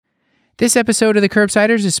This episode of The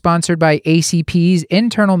Curbsiders is sponsored by ACP's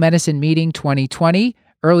Internal Medicine Meeting 2020.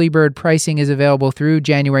 Early bird pricing is available through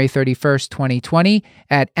January 31st, 2020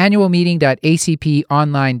 at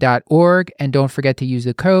annualmeeting.acponline.org. And don't forget to use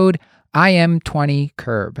the code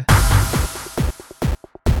IM20CURB.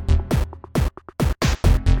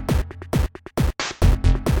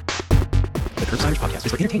 The Curbsiders podcast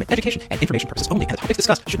is for entertainment, education, and information purposes only, and the topics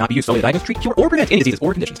discussed should not be used solely to diagnose, treat, cure, or prevent any diseases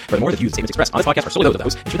or conditions. Furthermore, the views and statements expressed on this podcast are solely those of the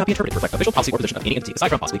host and should not be interpreted to reflect the official policy or position of any entity aside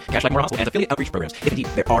from possibly Cash Like More Hospital and affiliate outreach programs, if indeed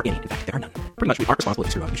there are any. In fact, there are none. Pretty much, we aren't responsible if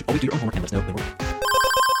you screw up. You should always do your own homework and let us know when we're wrong.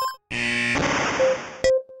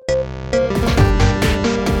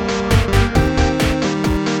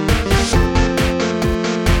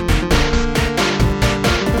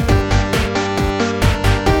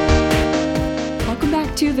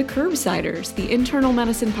 To The Curbsiders, the internal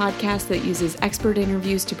medicine podcast that uses expert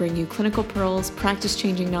interviews to bring you clinical pearls,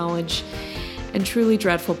 practice-changing knowledge, and truly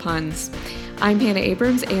dreadful puns. I'm Hannah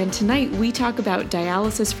Abrams, and tonight we talk about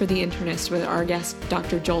dialysis for the internist with our guest,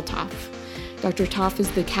 Dr. Joel Topf. Dr. Topf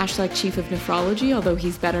is the Cash-like chief of nephrology, although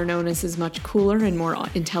he's better known as his much cooler and more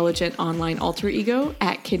intelligent online alter ego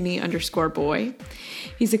at Kidney_boy.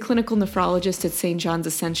 He's a clinical nephrologist at St. John's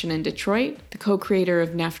Ascension in Detroit, the co-creator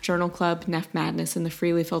of Neph Journal Club, Neph Madness, and the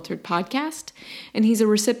Freely Filtered podcast, and he's a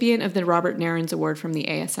recipient of the Robert Narons Award from the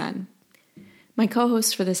ASN. My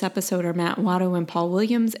co-hosts for this episode are Matt Watto and Paul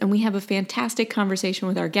Williams, and we have a fantastic conversation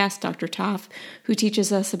with our guest, Dr. Topf, who teaches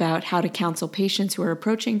us about how to counsel patients who are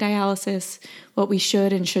approaching dialysis, what we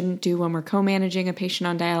should and shouldn't do when we're co-managing a patient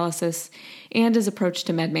on dialysis, and his approach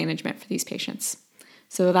to med management for these patients.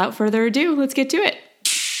 So without further ado, let's get to it.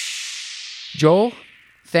 Joel,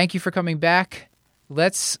 thank you for coming back.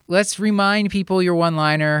 Let's remind people your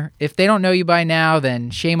one-liner. If they don't know you by now, then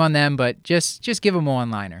shame on them, but just give them a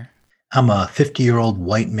one-liner. I'm a 50-year-old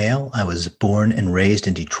white male. I was born and raised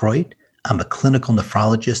in Detroit. I'm a clinical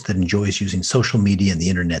nephrologist that enjoys using social media and the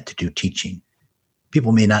internet to do teaching.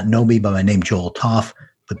 People may not know me by my name, Joel Topf,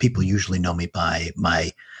 but people usually know me by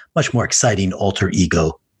my much more exciting alter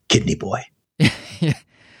ego, Kidney Boy.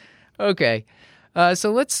 Okay.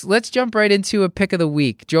 So let's jump right into a pick of the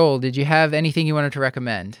week. Joel, did you have anything you wanted to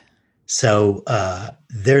recommend? So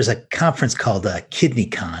there's a conference called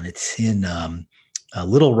KidneyCon. It's in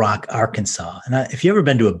Little Rock, Arkansas. And if you've ever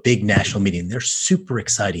been to a big national meeting, they're super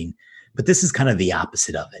exciting. But this is kind of the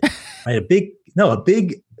opposite of it, right? A big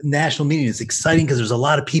national meeting is exciting because there's a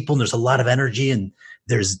lot of people and there's a lot of energy and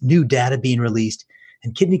there's new data being released.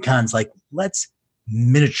 And KidneyCon's like, let's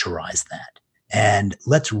miniaturize that. And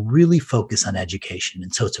let's really focus on education.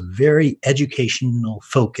 And so it's a very educational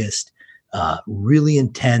focused, really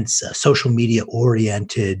intense, social media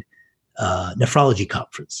oriented nephrology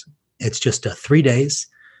conference. It's just 3 days.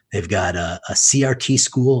 They've got a CRT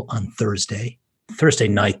school on Thursday. Thursday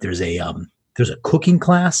night, there's a cooking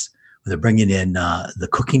class where they're bringing in the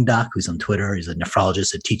cooking doc, who's on Twitter. He's a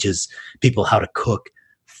nephrologist that teaches people how to cook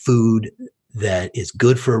food that is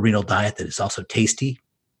good for a renal diet, that is also tasty.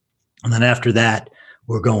 And then after that,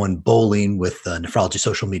 we're going bowling with the Nephrology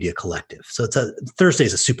Social Media Collective. So Thursday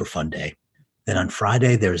is a super fun day. Then on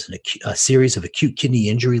Friday, there's a series of acute kidney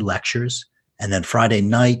injury lectures. And then Friday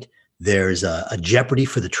night, there's a Jeopardy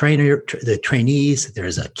for the trainees.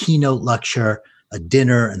 There's a keynote lecture, a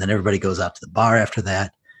dinner, and then everybody goes out to the bar after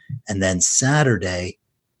that. And then Saturday,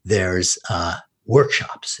 there's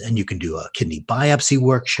workshops. And you can do a kidney biopsy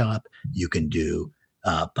workshop. You can do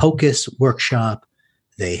a POCUS workshop.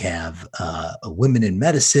 They have a women in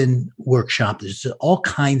medicine workshop. There's all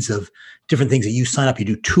kinds of different things that you sign up. You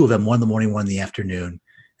do 2 of them, one in the morning, one in the afternoon.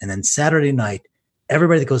 And then Saturday night,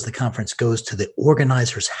 everybody that goes to the conference goes to the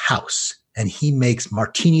organizer's house, and he makes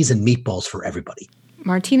martinis and meatballs for everybody.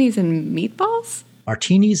 Martinis and meatballs?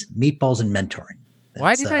 Martinis, meatballs, and mentoring.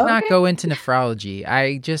 Why did I not go into nephrology?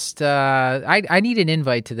 I just, I need an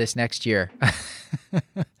invite to this next year.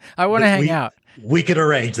 I want to hang out. We could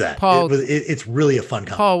arrange that. Paul, it's really a fun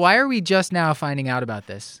conference. Paul, why are we just now finding out about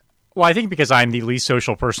this? Well, I think because I'm the least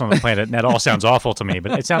social person on the planet, and that all sounds awful to me,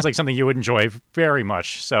 but it sounds like something you would enjoy very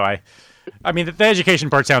much. So I mean, the education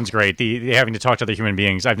part sounds great. The having to talk to other human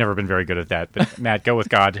beings, I've never been very good at that. But Matt, go with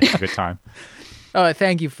God. It's a good time. Oh,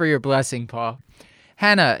 thank you for your blessing, Paul.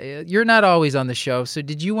 Hannah, you're not always on the show, so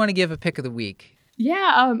did you want to give a pick of the week?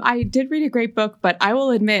 Yeah, I did read a great book, but I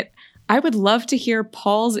will admit, I would love to hear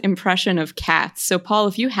Paul's impression of cats. So, Paul,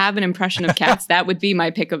 if you have an impression of cats, that would be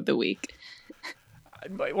my pick of the week.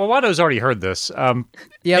 Well, Watto's already heard this.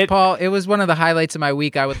 Paul, it was one of the highlights of my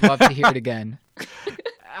week. I would love to hear it again.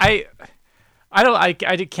 I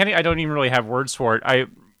don't even really have words for it.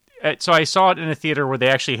 So I saw it in a theater where they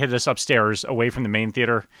actually hid us upstairs away from the main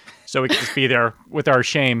theater. so we can just be there with our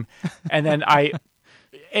shame. And then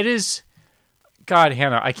it is, God,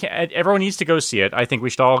 Hannah, I can't. Everyone needs to go see it. I think we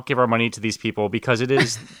should all give our money to these people because it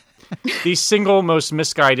is the single most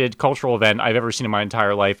misguided cultural event I've ever seen in my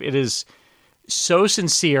entire life. It is so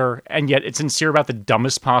sincere, and yet it's sincere about the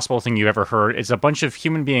dumbest possible thing you've ever heard. It's a bunch of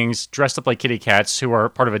human beings dressed up like kitty cats who are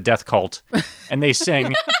part of a death cult, and they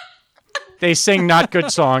sing. They sing not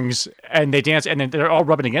good songs, and they dance, and then they're all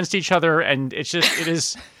rubbing against each other, and it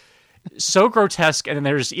is so grotesque. And then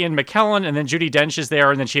there's Ian McKellen, and then Judi Dench is there,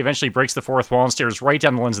 and then she eventually breaks the fourth wall and stares right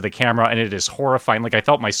down the lens of the camera, and it is horrifying. Like, I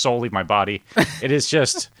felt my soul leave my body. It is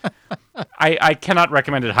just... I cannot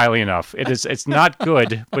recommend it highly enough. It's not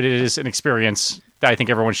good, but it is an experience that I think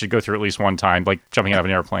everyone should go through at least one time, like jumping out of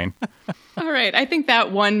an airplane. All right. I think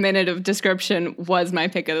that 1 minute of description was my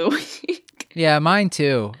pick of the week. Yeah, mine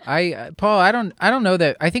too. Paul, I don't know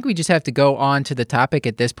that. I think we just have to go on to the topic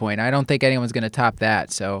at this point. I don't think anyone's going to top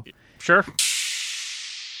that. So sure.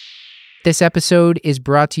 This episode is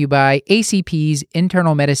brought to you by ACP's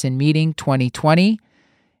Internal Medicine Meeting 2020.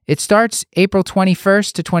 It starts April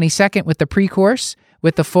 21st to 22nd with the pre-course,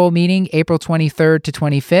 with the full meeting April 23rd to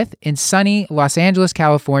 25th in sunny Los Angeles,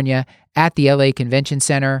 California at the LA Convention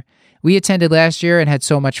Center. We attended last year and had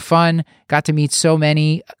so much fun, got to meet so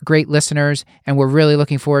many great listeners, and we're really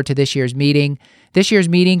looking forward to this year's meeting. This year's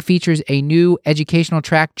meeting features a new educational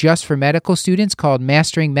track just for medical students called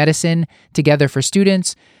Mastering Medicine Together for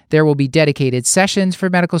Students. There will be dedicated sessions for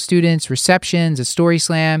medical students, receptions, a story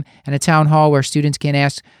slam, and a town hall where students can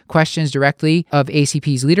ask questions directly of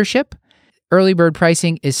ACP's leadership. Early bird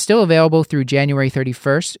pricing is still available through January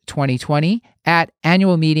 31st, 2020 at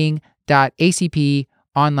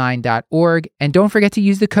annualmeeting.acponline.org. And don't forget to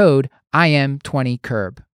use the code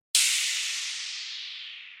IM20CURB.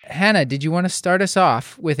 Hannah, did you want to start us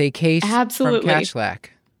off with a case from Kashlak?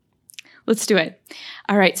 Let's do it.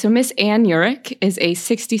 All right. So Miss Ann Urich is a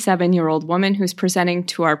 67-year-old woman who's presenting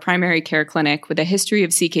to our primary care clinic with a history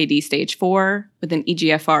of CKD stage 4 with an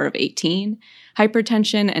eGFR of 18,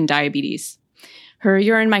 hypertension, and diabetes. Her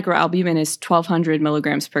urine microalbumin is 1,200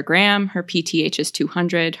 milligrams per gram. Her PTH is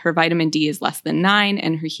 200. Her vitamin D is less than 9,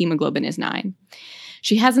 and her hemoglobin is 9.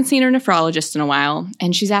 She hasn't seen her nephrologist in a while,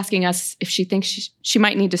 and she's asking us if she thinks she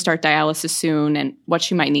might need to start dialysis soon and what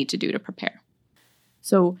she might need to do to prepare.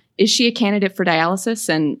 So is she a candidate for dialysis,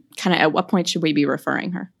 and kind of at what point should we be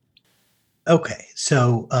referring her? Okay,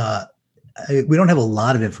 so we don't have a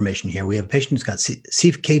lot of information here. We have a patient who's got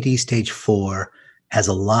CKD stage 4, has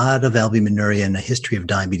a lot of albuminuria and a history of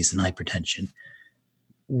diabetes and hypertension.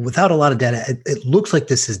 Without a lot of data, it looks like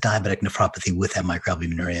this is diabetic nephropathy with that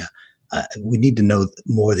microalbuminuria. We need to know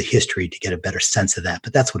more of the history to get a better sense of that,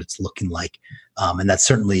 but that's what it's looking like. And that's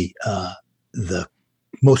certainly the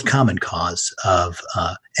most common cause of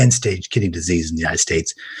end-stage kidney disease in the United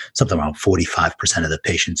States. Something around 45% of the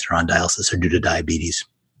patients that are on dialysis are due to diabetes.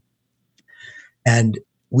 And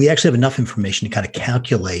we actually have enough information to kind of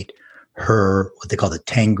calculate her, what they call the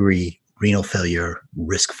Tangri renal failure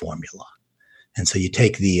risk formula. And so you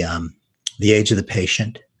take the age of the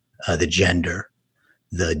patient, the gender,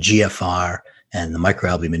 the GFR, and the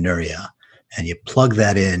microalbuminuria, and you plug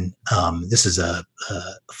that in. This is a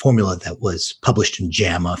formula that was published in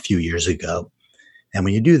JAMA a few years ago. And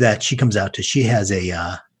when you do that, she comes out to, she has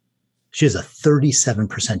a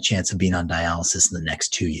 37% chance of being on dialysis in the next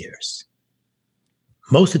 2 years.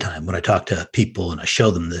 Most of the time when I talk to people and I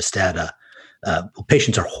show them this data,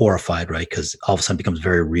 patients are horrified, right? Because all of a sudden it becomes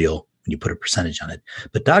very real when you put a percentage on it.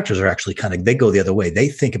 But doctors are actually they go the other way. They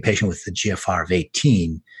think a patient with the GFR of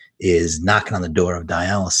 18 is knocking on the door of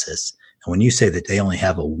dialysis. And when you say that they only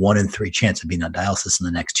have a 1 in 3 chance of being on dialysis in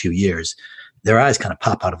the next 2 years, their eyes kind of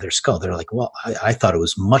pop out of their skull. They're like, well, I thought it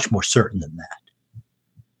was much more certain than that.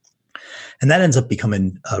 And that ends up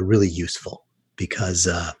becoming really useful because,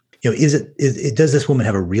 does this woman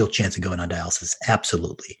have a real chance of going on dialysis?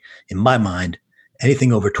 Absolutely. In my mind,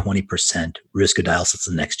 anything over 20% risk of dialysis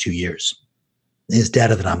in the next 2 years is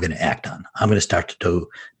data that I'm going to act on. I'm going to start to do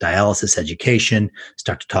dialysis education,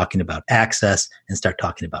 start to talking about access, and start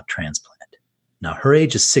talking about transplant. Now, her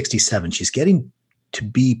age is 67. She's getting to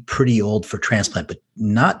be pretty old for transplant, but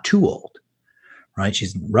not too old, right?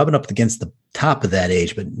 She's rubbing up against the top of that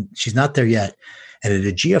age, but she's not there yet. And at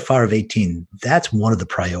a GFR of 18, that's one of the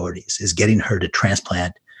priorities, is getting her to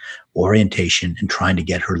transplant orientation and trying to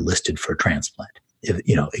get her listed for transplant.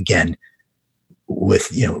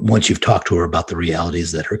 Once you've talked to her about the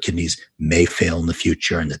realities that her kidneys may fail in the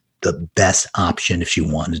future and that the best option if she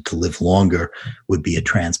wanted to live longer would be a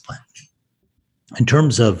transplant. In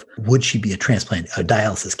terms of would she be a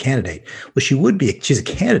dialysis candidate? Well, she would be. She's a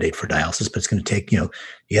candidate for dialysis, but it's going to take,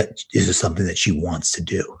 is it something that she wants to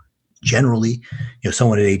do? generally,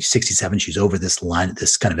 someone at age 67, she's over this line,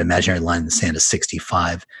 this kind of imaginary line in the sand of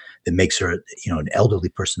 65 that makes her, an elderly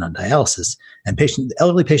person on dialysis. And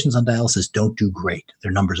elderly patients on dialysis don't do great.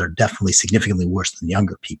 Their numbers are definitely significantly worse than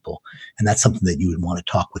younger people. And that's something that you would want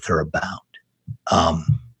to talk with her about.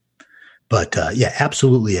 Yeah,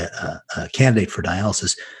 absolutely a candidate for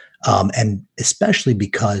dialysis. And especially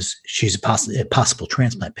because she's a possible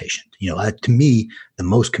transplant patient. To me, the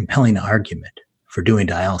most compelling argument for doing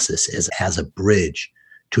dialysis is as a bridge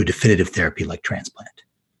to a definitive therapy like transplant.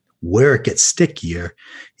 Where it gets stickier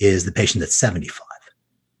is the patient that's 75,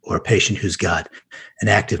 or a patient who's got an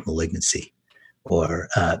active malignancy, or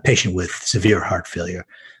a patient with severe heart failure.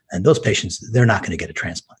 And those patients, they're not going to get a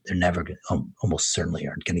transplant. They're never going to, almost certainly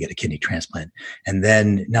aren't going to get a kidney transplant. And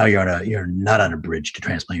then now you're not on a bridge to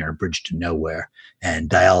transplant, you're on a bridge to nowhere.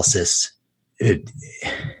 And dialysis,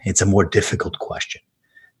 it's a more difficult question.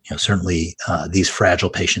 Certainly these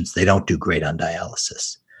fragile patients, they don't do great on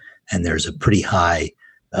dialysis. And there's a pretty high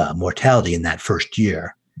mortality in that first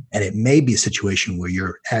year. And it may be a situation where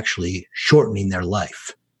you're actually shortening their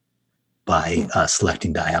life by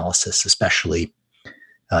selecting dialysis, especially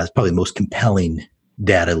it's probably the most compelling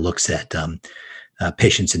data looks at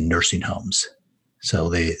patients in nursing homes. So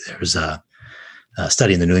there's a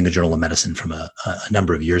study in the New England Journal of Medicine from a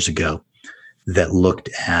number of years ago that looked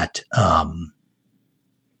at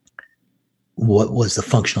what was the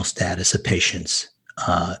functional status of patients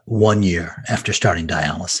 1 year after starting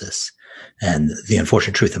dialysis. And the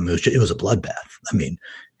unfortunate truth of it was a bloodbath. I mean,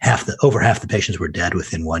 over half the patients were dead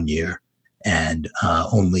within 1 year, and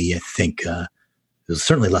only, I think, it was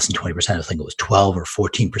certainly less than 20%. I think it was 12 or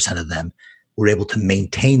 14% of them were able to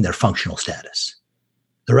maintain their functional status.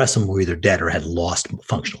 The rest of them were either dead or had lost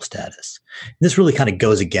functional status. And this really kind of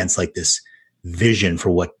goes against like this vision for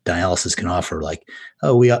what dialysis can offer. Like,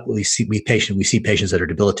 we see patients that are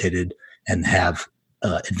debilitated and have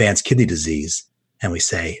advanced kidney disease, and we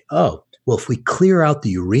say, well, if we clear out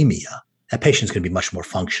the uremia, that patient's going to be much more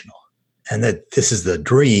functional. And that this is the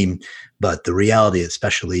dream, but the reality,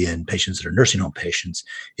 especially in patients that are nursing home patients,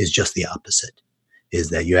 is just the opposite,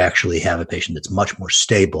 is that you actually have a patient that's much more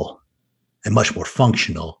stable and much more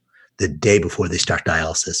functional the day before they start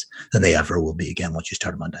dialysis than they ever will be again once you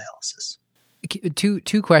start them on dialysis.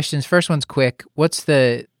 Two questions. First one's quick. What's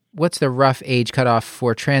the rough age cutoff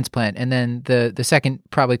for transplant? And then the second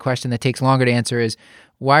probably question that takes longer to answer is,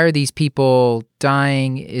 why are these people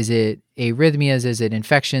dying? Is it arrhythmias? Is it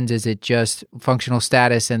infections? Is it just functional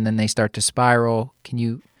status and then they start to spiral? Can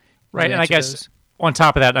you Right, and I guess those? On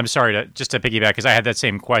top of that, I'm sorry to piggyback, because I had that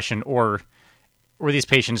same question, or these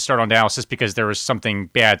patients start on dialysis because there was something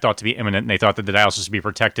bad thought to be imminent and they thought that the dialysis would be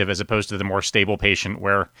protective, as opposed to the more stable patient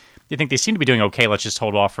where you think they seem to be doing okay, let's just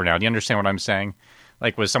hold off for now. Do you understand what I'm saying?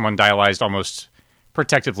 Like, was someone dialyzed almost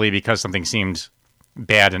protectively because something seemed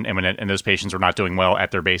bad and imminent, and those patients were not doing well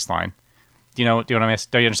at their baseline? Do you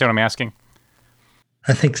understand what I'm asking?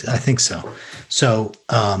 I think so. So,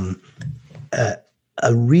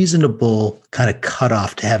 a reasonable kind of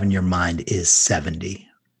cutoff to have in your mind is 70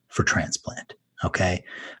 for transplant. Okay.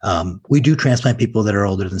 We do transplant people that are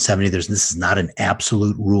older than 70. This is not an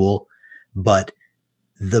absolute rule, but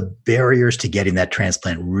the barriers to getting that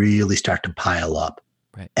transplant really start to pile up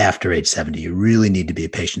after age 70. You really need to be a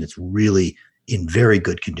patient that's really in very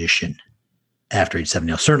good condition after age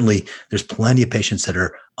 70. Now, certainly there's plenty of patients that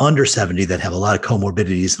are under 70 that have a lot of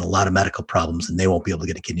comorbidities and a lot of medical problems, and they won't be able to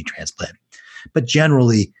get a kidney transplant. But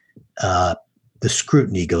generally, the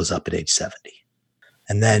scrutiny goes up at age 70.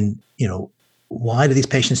 And then, why do these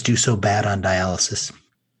patients do so bad on dialysis?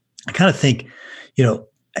 I kind of think,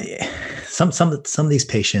 some of these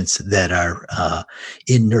patients that are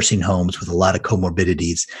in nursing homes with a lot of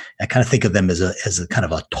comorbidities, I kind of think of them as a kind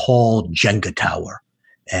of a tall Jenga tower,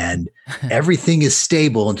 and everything is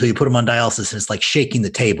stable until you put them on dialysis, and it's like shaking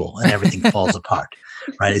the table and everything falls apart.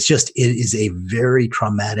 Right? It is a very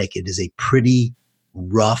traumatic. It is a pretty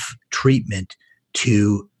rough treatment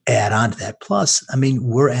to add on to that. Plus, I mean,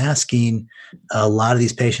 we're asking a lot of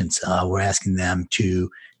these patients, we're asking them to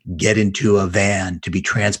get into a van to be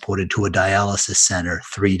transported to a dialysis center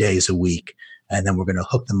 3 days a week. And then we're going to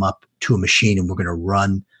hook them up to a machine, and we're going to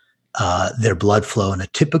run their blood flow. And a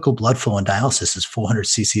typical blood flow on dialysis is 400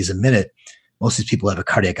 cc's a minute. Most of these people have a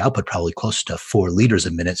cardiac output probably close to 4 liters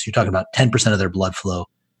a minute. So you're talking about 10% of their blood flow,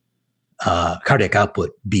 cardiac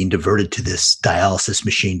output, being diverted to this dialysis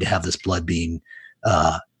machine to have this blood being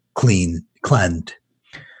cleansed.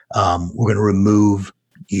 We're going to remove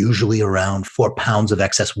usually around 4 pounds of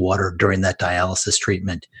excess water during that dialysis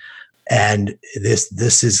treatment. And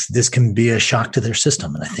this can be a shock to their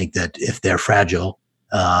system. And I think that if they're fragile,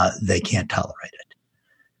 they can't tolerate it.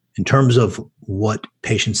 In terms of what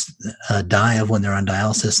patients die of when they're on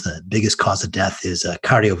dialysis, the biggest cause of death is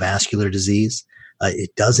cardiovascular disease.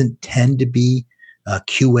 It doesn't tend to be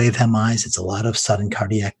Q-wave MIs. It's a lot of sudden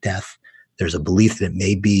cardiac death. There's a belief that it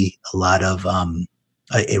may be a lot of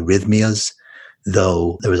arrhythmias,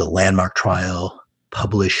 though there was a landmark trial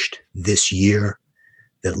published this year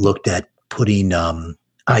that looked at putting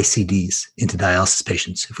ICDs into dialysis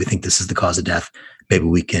patients. If we think this is the cause of death, maybe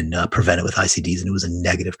we can prevent it with ICDs. And it was a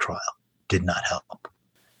negative trial. Did not help.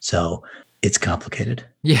 So it's complicated.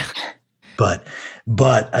 Yeah. But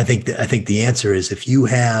I think the answer is if you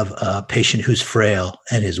have a patient who's frail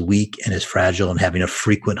and is weak and is fragile and having a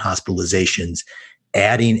frequent hospitalizations,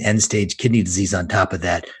 adding end-stage kidney disease on top of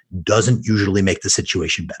that doesn't usually make the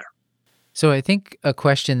situation better. So I think a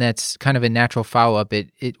question that's kind of a natural follow-up,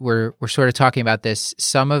 we're sort of talking about this.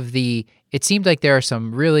 It seemed like there are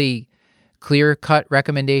some really clear-cut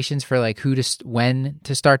recommendations for like when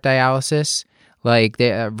to start dialysis, like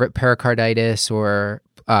the pericarditis or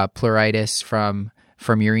pleuritis from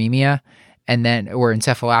uremia, and then or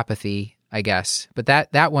encephalopathy, I guess. But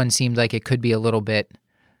that one seemed like it could be a little bit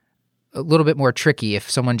more tricky if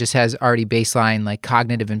someone just has already baseline like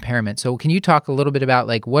cognitive impairment. So can you talk a little bit about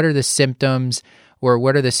like what are the symptoms or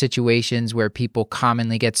what are the situations where people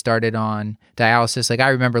commonly get started on dialysis? Like I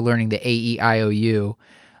remember learning the AEIOU,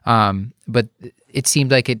 but it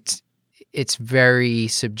seemed like it's very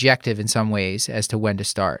subjective in some ways as to when to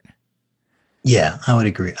start. Yeah, I would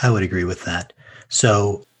agree with that.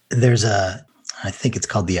 So there's I think it's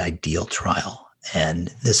called the IDEAL trial.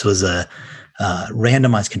 And this was a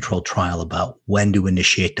randomized controlled trial about when to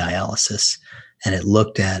initiate dialysis. And it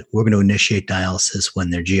looked at, we're going to initiate dialysis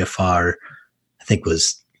when their GFR, I think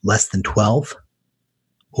was less than 12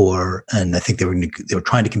 and I think they were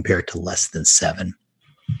trying to compare it to less than 7.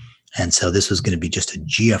 And so this was going to be just a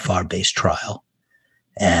GFR based trial.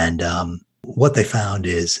 And what they found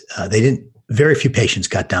is very few patients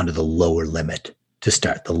got down to the lower limit to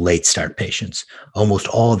start, the late start patients. Almost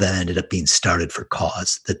all of them ended up being started for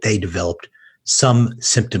cause that they developed some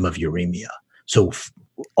symptom of uremia. So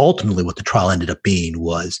ultimately what the trial ended up being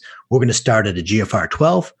was we're going to start at a GFR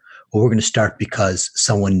 12 or we're going to start because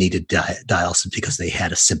someone needed dialysis because they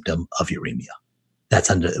had a symptom of uremia.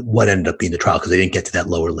 That's what ended up being the trial because they didn't get to that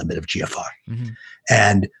lower limit of GFR. Mm-hmm.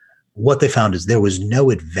 And what they found is there was no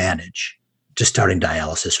advantage to starting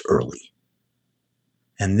dialysis early.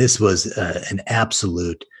 And this was an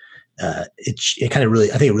absolute, it kind of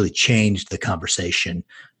really, I think it really changed the conversation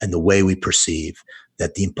and the way we perceive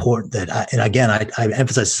that and again, I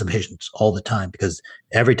emphasize to some patients all the time because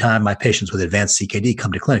every time my patients with advanced CKD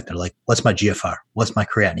come to clinic, they're like, what's my GFR? What's my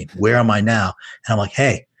creatinine? Where am I now? And I'm like,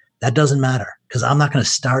 hey, that doesn't matter because I'm not going to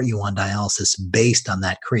start you on dialysis based on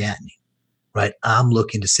that creatinine, right? I'm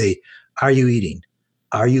looking to see, are you eating?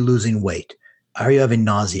 Are you losing weight? Are you having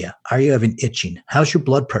nausea? Are you having itching? How's your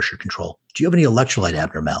blood pressure control? Do you have any electrolyte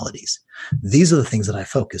abnormalities? These are the things that I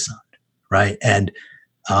focus on, right? And,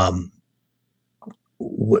 I'm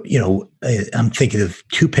thinking of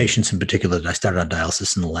 2 patients in particular that I started on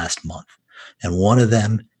dialysis in the last month. And one of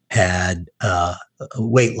them had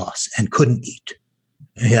weight loss and couldn't eat.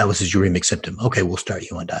 And that was his uremic symptom. Okay, we'll start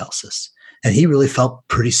you on dialysis. And he really felt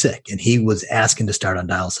pretty sick. And he was asking to start on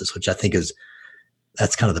dialysis, which I think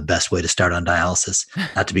that's kind of the best way to start on dialysis,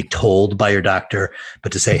 not to be told by your doctor,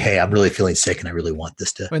 but to say, hey, I'm really feeling sick and I really want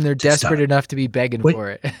this to when they're desperate enough to be begging for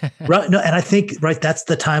it. Right. No. And I think, that's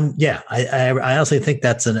the time. Yeah. I honestly think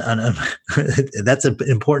that's that's an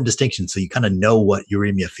important distinction. So you kind of know what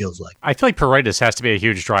uremia feels like. I feel like pruritus has to be a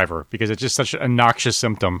huge driver because it's just such a noxious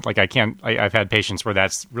symptom. Like I've had patients where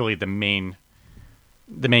that's really the main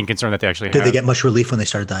concern that they actually have. Did they get much relief when they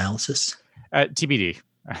started dialysis? TBD.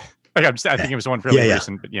 I think it was one fairly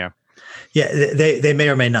recent, but yeah. Yeah, they may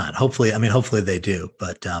or may not. Hopefully they do.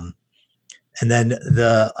 But and then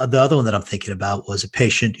the other one that I'm thinking about was a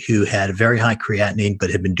patient who had a very high creatinine but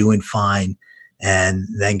had been doing fine and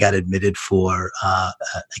then got admitted for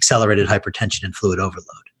accelerated hypertension and fluid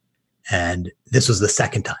overload. And this was the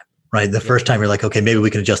second time, right? The first time you're like, okay, maybe we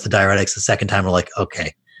can adjust the diuretics. The second time we're like,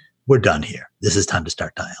 okay, we're done here. This is time to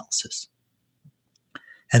start dialysis.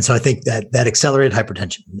 And so I think that accelerated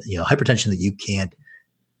hypertension, hypertension that you can't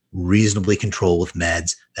reasonably control with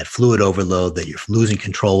meds, that fluid overload, that you're losing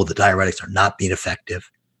control, the diuretics are not being effective.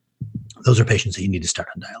 Those are patients that you need to start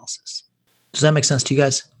on dialysis. Does that make sense to you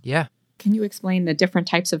guys? Yeah. Can you explain the different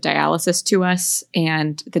types of dialysis to us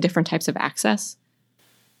and the different types of access?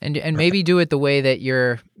 And maybe do it the way that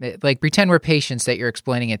you're like pretend we're patients that you're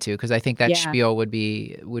explaining it to, because I think that spiel would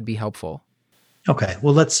be helpful. Okay.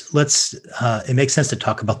 Well, let's it makes sense to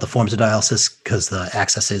talk about the forms of dialysis because the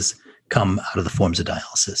access is come out of the forms of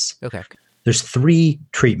dialysis. Okay. There's 3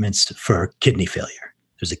 treatments for kidney failure.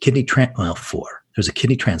 There's a kidney 4. There's a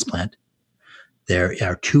kidney transplant. There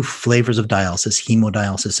are 2 flavors of dialysis,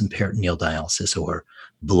 hemodialysis and peritoneal dialysis, or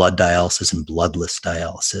blood dialysis and bloodless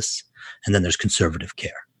dialysis. And then there's conservative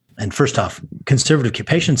care. And first off, conservative care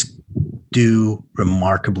patients do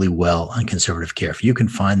remarkably well on conservative care. If you can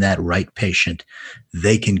find that right patient,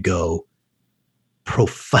 they can go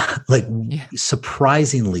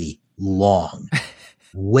surprisingly long,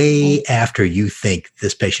 way after you think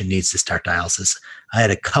this patient needs to start dialysis. I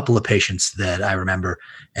had a couple of patients that I remember,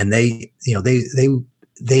 and they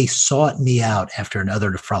sought me out after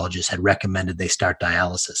another nephrologist had recommended they start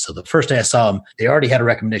dialysis. So the first day I saw them, they already had a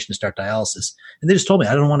recommendation to start dialysis, and they just told me,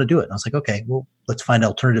 I don't want to do it. And I was like, okay, well, let's find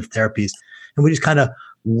alternative therapies. And we just kind of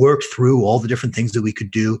worked through all the different things that we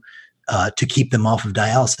could do to keep them off of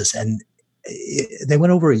dialysis. And they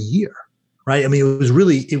went over a year, right? I mean, it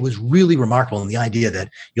was really remarkable. And the idea that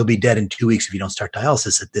you'll be dead in 2 weeks if you don't start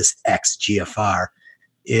dialysis at this X GFR,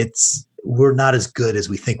 we're not as good as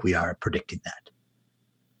we think we are at predicting that.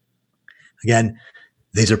 Again,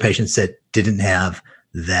 these are patients that didn't have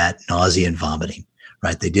that nausea and vomiting,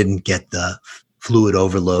 right? They didn't get the fluid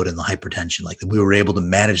overload and the hypertension. Like, we were able to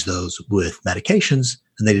manage those with medications,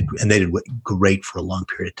 and they did great for a long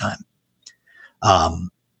period of time.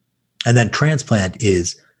 And then transplant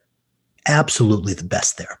is absolutely the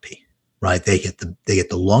best therapy, right? They get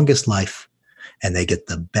the longest life, and they get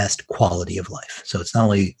the best quality of life. So it's not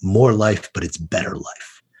only more life, but it's better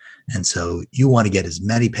life. And so you want to get as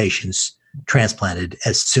many patients transplanted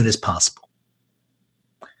as soon as possible.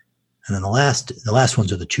 And then the last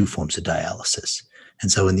ones are the 2 forms of dialysis.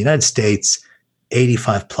 And so in the United States,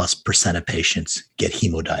 85+% of patients get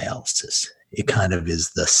hemodialysis. It kind of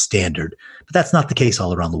is the standard, but that's not the case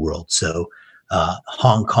all around the world. So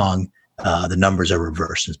Hong Kong, the numbers are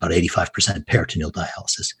reversed. It's about 85% peritoneal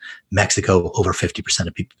dialysis. Mexico, over 50%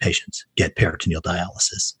 of patients get peritoneal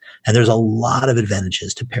dialysis. And there's a lot of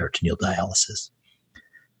advantages to peritoneal dialysis.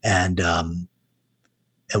 And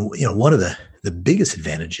one of the biggest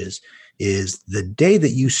advantages is the day that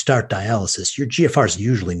you start dialysis, your GFR is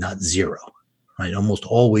usually not 0, right? Almost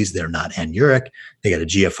always they're not anuric. They got a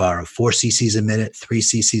GFR of 4 cc's a minute, 3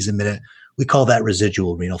 cc's a minute. We call that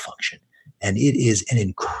residual renal function. And it is an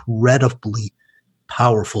incredibly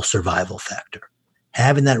powerful survival factor.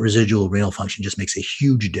 Having that residual renal function just makes a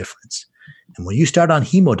huge difference. And when you start on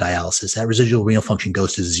hemodialysis, that residual renal function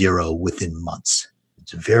goes to 0 within months.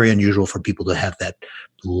 It's very unusual for people to have that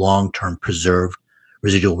long-term preserved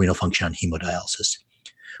residual renal function on hemodialysis.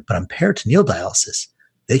 But on peritoneal dialysis,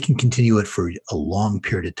 they can continue it for a long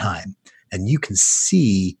period of time. And you can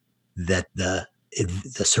see that the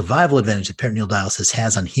survival advantage that peritoneal dialysis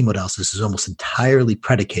has on hemodialysis is almost entirely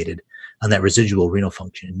predicated on that residual renal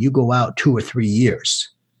function. And you go out 2 or 3 years,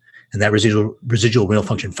 and that residual renal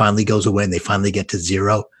function finally goes away, and they finally get to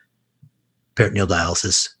 0. Peritoneal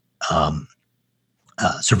dialysis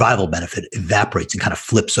survival benefit evaporates and kind of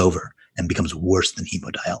flips over and becomes worse than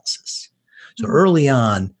hemodialysis. So early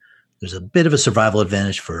on, there's a bit of a survival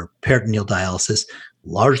advantage for peritoneal dialysis,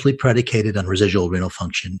 largely predicated on residual renal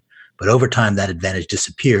function. But over time, that advantage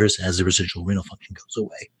disappears as the residual renal function goes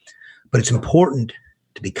away. But it's important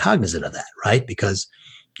to be cognizant of that, right? Because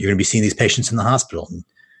you're going to be seeing these patients in the hospital. And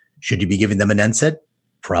should you be giving them an NSAID?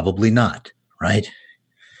 Probably not, right?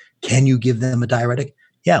 Can you give them a diuretic?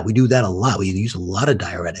 Yeah, we do that a lot. We use a lot of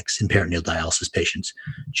diuretics in peritoneal dialysis patients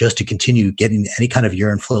just to continue getting any kind of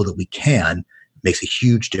urine flow that we can. Makes a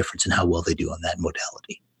huge difference in how well they do on that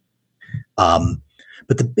modality.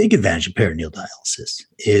 But the big advantage of peritoneal dialysis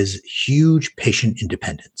is huge patient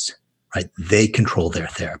independence, right? They control their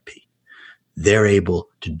therapy. They're able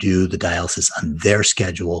to do the dialysis on their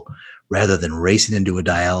schedule rather than racing into a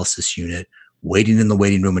dialysis unit, waiting in the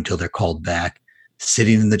waiting room until they're called back,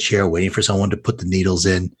 sitting in the chair, waiting for someone to put the needles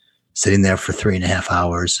in, sitting there for 3.5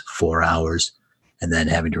 hours, 4 hours, and then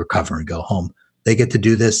having to recover and go home. They get to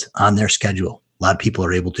do this on their schedule. A lot of people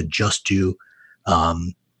are able to just do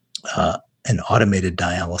an automated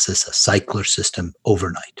dialysis, a cycler system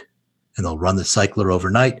overnight. And they'll run the cycler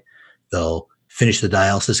overnight. They'll finish the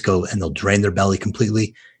dialysis, and they'll drain their belly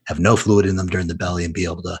completely, have no fluid in them during the belly, and be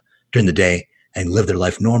able to, during the day, and live their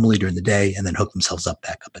life normally during the day, and then hook themselves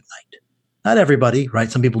back up at night. Not everybody, right?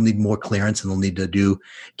 Some people need more clearance, and they'll need to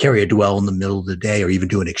carry a dwell in the middle of the day, or even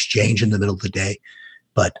do an exchange in the middle of the day.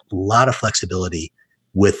 But a lot of flexibility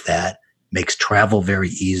with that makes travel very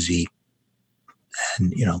easy.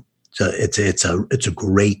 And, so it's a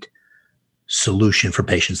great solution for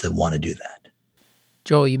patients that want to do that.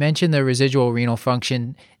 Joel, you mentioned the residual renal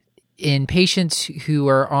function. in patients who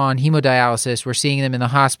are on hemodialysis, we're seeing them in the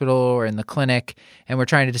hospital or in the clinic, and we're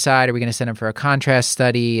trying to decide, are we going to send them for a contrast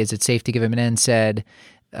study? Is it safe to give them an NSAID?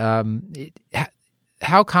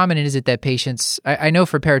 How common is it that patients, I know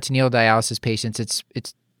for peritoneal dialysis patients,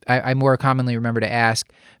 I more commonly remember to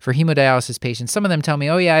ask for hemodialysis patients. Some of them tell me,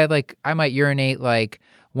 oh yeah, I might urinate like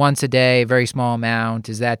once a day, very small amount.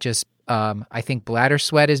 Is that just, I think bladder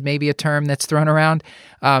sweat is maybe a term that's thrown around.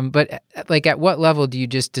 But like at what level do you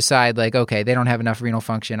just decide like, okay, they don't have enough renal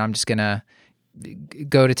function. I'm just going to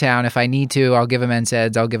go to town. If I need to, I'll give them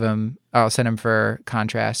NSAIDs. I'll send them for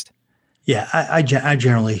contrast. Yeah, I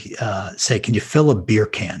generally say, can you fill a beer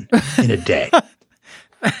can in a day?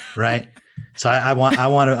 Right. So I want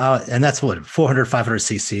to, and that's what 400, 500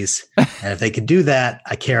 cc's. And if they can do that,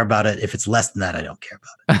 I care about it. If it's less than that, I don't care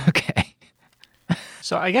about it. Okay.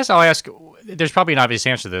 So I guess I'll ask, there's probably an obvious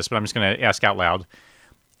answer to this, but I'm just going to ask out loud.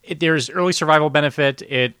 There's early survival benefit.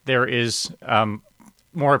 There is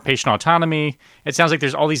more patient autonomy. It sounds like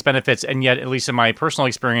there's all these benefits, and yet, at least in my personal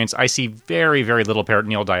experience, I see very, very little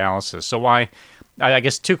peritoneal dialysis. So why? I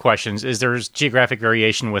guess two questions. Is there's geographic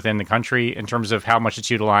variation within the country in terms of how much it's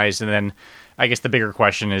utilized? And then I guess the bigger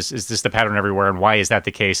question is this the pattern everywhere? And why is that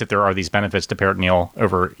the case if there are these benefits to peritoneal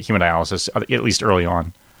over hemodialysis, at least early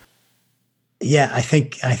on? Yeah, I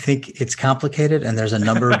think it's complicated, and there's a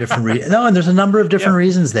number of different there's a number of different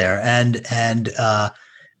reasons there. And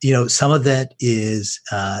some of that is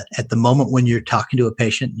at the moment when you're talking to a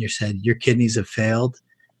patient, you said your kidneys have failed,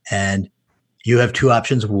 and you have two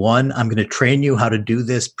options. One, I'm going to train you how to do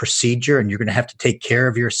this procedure, and you're going to have to take care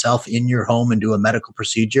of yourself in your home and do a medical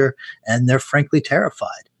procedure. And they're frankly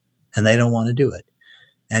terrified, and they don't want to do it.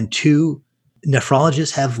 And two,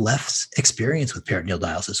 nephrologists have less experience with peritoneal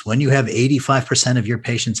dialysis. When you have 85% of your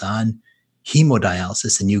patients on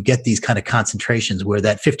hemodialysis and you get these kind of concentrations where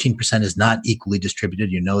that 15% is not equally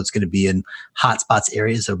distributed, it's going to be in hotspots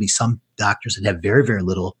areas. There'll be some doctors that have very, very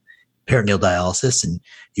little peritoneal dialysis. And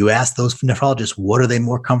you ask those nephrologists, what are they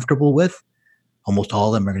more comfortable with? Almost all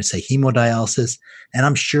of them are going to say hemodialysis. And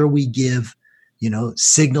I'm sure we give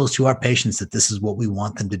signals to our patients that this is what we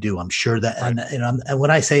want them to do. I'm sure that, and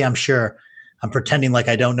when I say I'm sure, I'm pretending like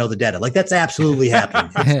I don't know the data. Like that's absolutely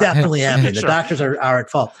happening. It's definitely happening. The doctors are at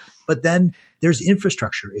fault. But then there's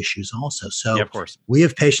infrastructure issues also. So yeah, of course, we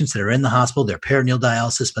have patients that are in the hospital, they're peritoneal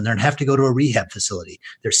dialysis, but they have to go to a rehab facility.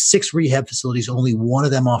 There's 6 rehab facilities. Only one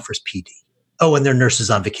of them offers PD. Oh, and their nurse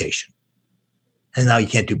is on vacation. And now you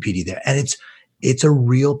can't do PD there. And it's a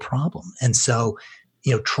real problem. And so,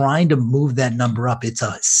 trying to move that number up, it's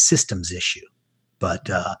a systems issue. But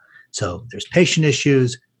so there's patient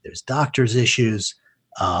issues, there's doctors issues,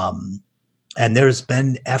 and there's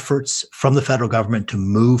been efforts from the federal government to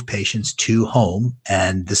move patients to home.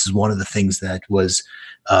 And this is one of the things that was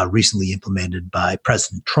recently implemented by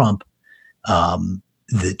President Trump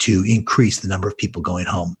to increase the number of people going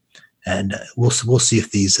home. And we'll see if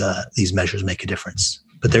these measures make a difference.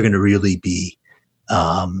 But they're going to really be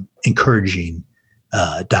encouraging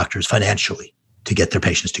doctors financially to get their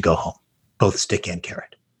patients to go home, both stick and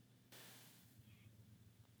carrot.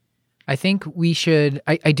 I think we should,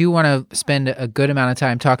 I do want to spend a good amount of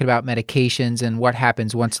time talking about medications and what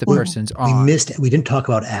happens once the person's on. We didn't talk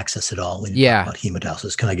about access at all. We didn't talk about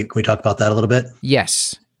hemodialysis. Can we talk about that a little bit?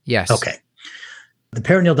 Yes. Okay. The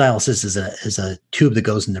peritoneal dialysis is a tube that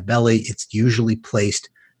goes in their belly. It's usually placed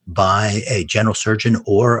by a general surgeon,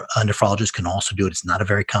 or a nephrologist can also do it. It's not a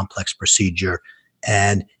very complex procedure.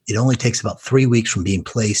 And it only takes about 3 weeks from being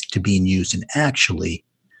placed to being used. And actually,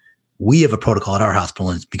 we have a protocol at our hospital,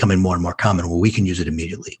 and it's becoming more and more common, where we can use it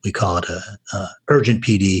immediately. We call it a urgent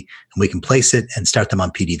PD, and we can place it and start them on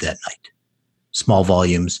PD that night. Small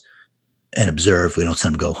volumes and observe. We don't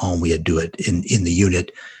send them go home. We do it in the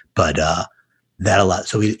unit, but that allows.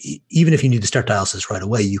 So even if you need to start dialysis right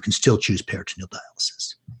away, you can still choose peritoneal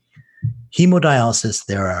dialysis. Hemodialysis,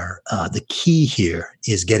 the key here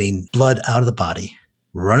is getting blood out of the body,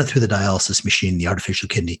 run it through the dialysis machine, the artificial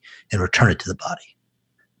kidney, and return it to the body.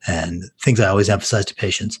 And things I always emphasize to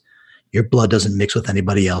patients, your blood doesn't mix with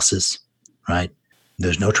anybody else's, right?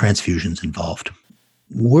 There's no transfusions involved.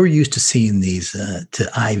 We're used to seeing these to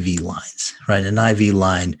IV lines, right? An IV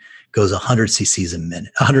line goes 100 cc's a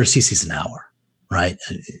minute, 100 cc's an hour, right?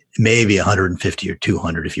 Maybe 150 or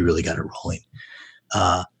 200 if you really got it rolling.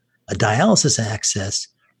 A dialysis access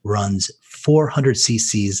runs 400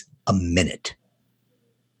 cc's a minute.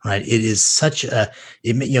 Right. It is such that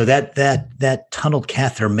tunneled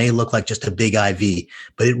catheter may look like just a big IV,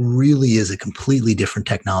 but it really is a completely different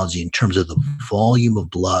technology in terms of the volume of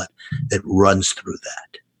blood that runs through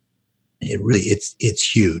that.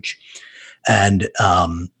 It's huge. And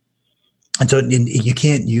And so you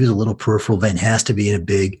can't use a little peripheral vein. It has to be in a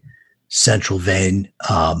big central vein.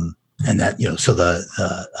 And that, so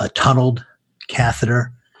a tunneled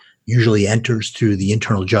catheter usually enters through the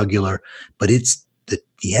internal jugular, but it's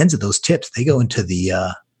the ends of those tips, they go into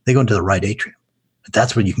the right atrium. But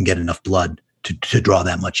that's where you can get enough blood to draw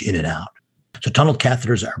that much in and out. So tunneled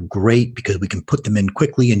catheters are great because we can put them in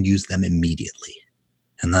quickly and use them immediately.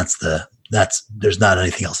 And there's not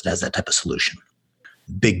anything else that has that type of solution.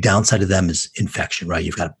 Big downside of them is infection, right?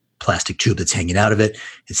 You've got a plastic tube that's hanging out of it.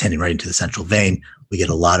 It's heading right into the central vein. We get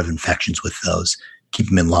a lot of infections with those. Keep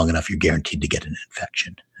them in long enough, you're guaranteed to get an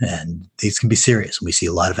infection. And these can be serious. We see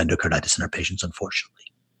a lot of endocarditis in our patients, unfortunately.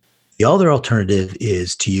 The other alternative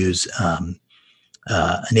is to use an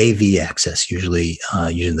AV access, usually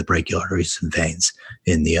using the brachial arteries and veins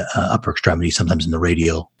in the upper extremity, sometimes in the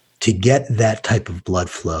radial. To get that type of blood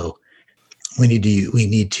flow, we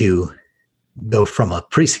need to go from a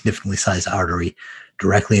pretty significantly sized artery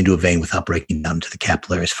directly into a vein without breaking down into the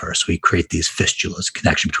capillaries first. We create these fistulas,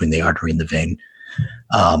 connection between the artery and the vein.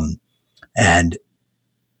 And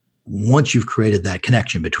once you've created that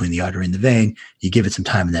connection between the artery and the vein, you give it some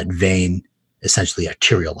time and that vein essentially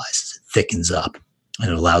arterializes, it thickens up,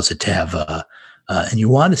 and it allows it to have and you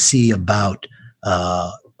want to see about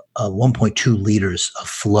 1.2 liters of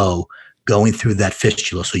flow going through that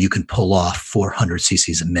fistula so you can pull off 400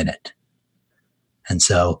 cc's a minute. And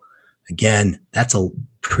so, again, that's a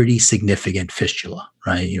pretty significant fistula,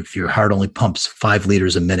 right? If your heart only pumps 5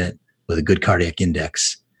 liters a minute with a good cardiac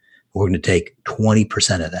index, we're going to take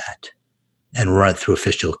 20% of that and run it through a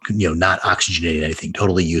fistula, not oxygenating anything,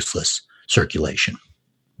 totally useless circulation.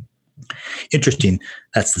 Interesting,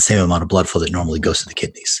 that's the same amount of blood flow that normally goes to the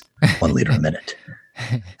kidneys, 1 liter a minute.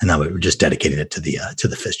 And now we're just dedicating it to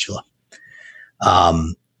the fistula.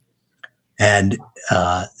 And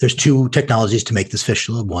there's 2 technologies to make this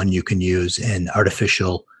fistula. One, you can use an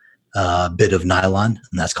artificial bit of nylon,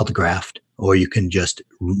 and that's called a graft, or you can just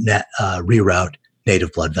reroute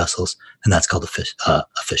native blood vessels, and that's called a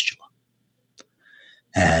fistula.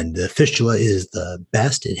 And the fistula is the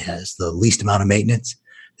best. It has the least amount of maintenance.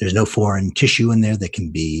 There's no foreign tissue in there that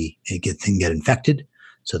can get infected.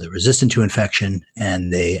 So they're resistant to infection,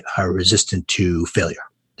 and they are resistant to failure.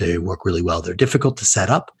 They work really well. They're difficult to set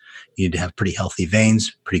up. You need to have pretty healthy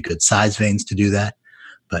veins, pretty good size veins to do that.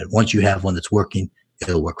 But once you have one that's working,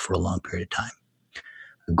 it'll work for a long period of time.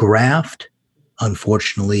 A graft,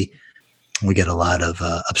 unfortunately, we get a lot of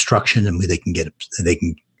obstruction, and they can get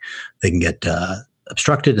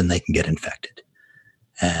obstructed, and they can get infected,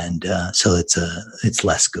 and so it's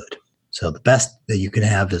less good. So the best that you can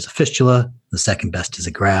have is a fistula. The second best is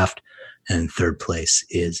a graft, and third place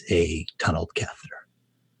is a tunneled catheter.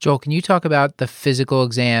 Joel, can you talk about the physical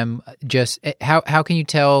exam? Just how can you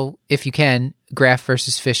tell, if you can, graft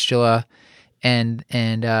versus fistula, and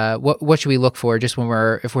what should we look for? Just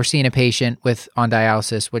if we're seeing a patient on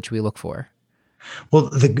dialysis, what should we look for? Well,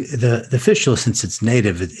 the fistula, since it's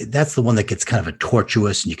native, that's the one that gets kind of a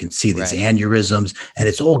tortuous, and you can see these aneurysms, and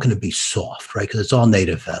it's all going to be soft, right? Because it's all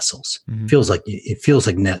native vessels. Mm-hmm. It feels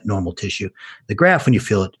like normal tissue. The graft, when you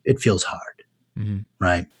feel it, it feels hard,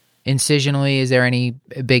 right? Incisionally, is there any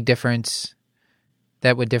big difference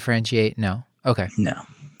that would differentiate? No. Okay. No,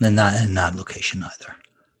 and not location either.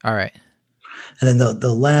 All right. And then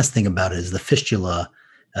the last thing about it is the fistula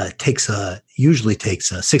usually takes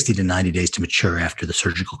 60 to 90 days to mature after the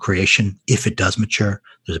surgical creation. If it does mature,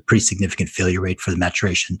 there's a pretty significant failure rate for the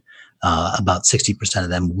maturation. About 60%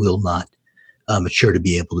 of them will not mature to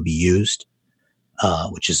be able to be used,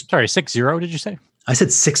 which is... Sorry, 60, did you say? I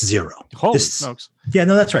said 60. Holy smokes. Yeah,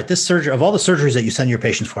 no, that's right. This surgery, of all the surgeries that you send your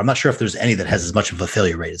patients for, I'm not sure if there's any that has as much of a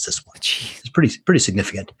failure rate as this one. Jeez. It's pretty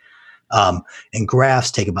significant. And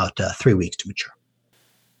grafts take about 3 weeks to mature.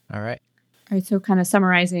 All right. All right, so kind of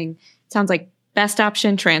summarizing, it sounds like best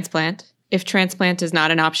option, transplant. If transplant is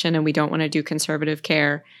not an option and we don't want to do conservative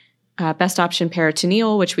care, best option,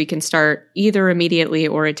 peritoneal, which we can start either immediately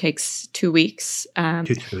or it takes 2 weeks.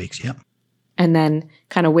 2-3 weeks, yeah. And then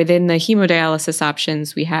kind of within the hemodialysis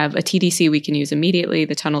options, we have a TDC we can use immediately,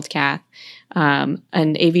 the tunneled cath, an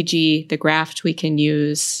AVG, the graft we can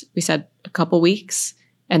use, we said a couple weeks,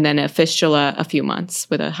 and then a fistula a few months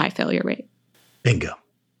with a high failure rate. Bingo.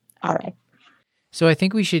 All right. So I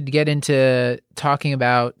think we should get into talking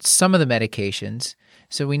about some of the medications.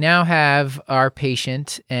 So we now have our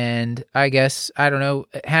patient, and I guess, I don't know,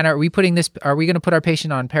 Hannah, are we going to put our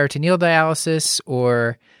patient on peritoneal dialysis,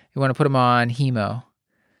 or you want to put them on hemo?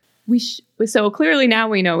 So clearly now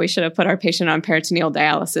we know we should have put our patient on peritoneal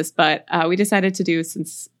dialysis, but we decided to do,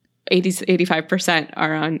 since 85%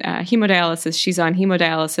 are on hemodialysis, she's on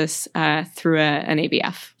hemodialysis through an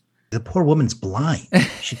ABF. The poor woman's blind.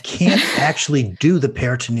 She can't actually do the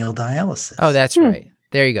peritoneal dialysis. Oh, that's right.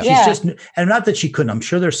 There you go. She's just, and not that she couldn't. I'm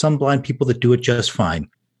sure there's some blind people that do it just fine,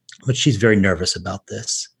 but she's very nervous about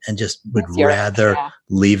this and just would rather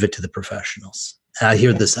leave it to the professionals. And I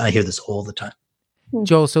hear this all the time.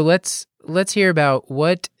 Joel, so let's hear about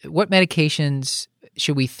what medications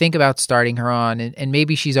should we think about starting her on, and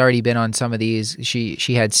maybe she's already been on some of these. She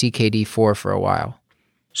had CKD4 for a while.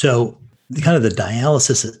 So kind of the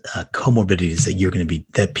dialysis comorbidities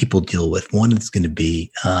that people deal with. One is going to be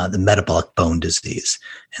the metabolic bone disease,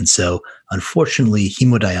 and so unfortunately,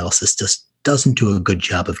 hemodialysis just doesn't do a good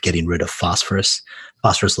job of getting rid of phosphorus.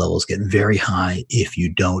 Phosphorus levels get very high if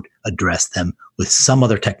you don't address them with some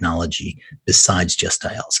other technology besides just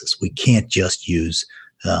dialysis. We can't just use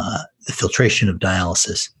the filtration of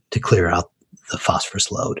dialysis to clear out the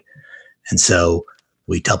phosphorus load. And so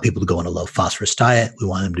we tell people to go on a low phosphorus diet. We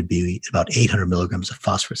want them to be about 800 milligrams of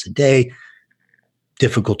phosphorus a day.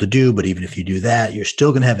 Difficult to do, but even if you do that, you're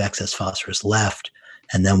still going to have excess phosphorus left.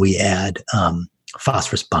 And then we add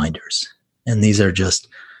phosphorus binders. And these are just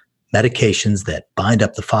medications that bind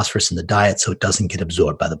up the phosphorus in the diet so it doesn't get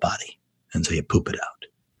absorbed by the body. And so you poop it out.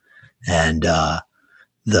 And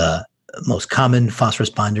the most common phosphorus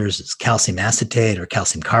binders is calcium acetate or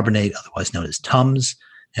calcium carbonate, otherwise known as Tums.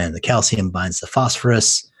 And the calcium binds the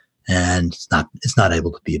phosphorus and it's not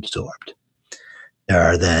able to be absorbed. There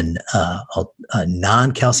are then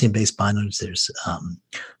non-calcium-based binders. There's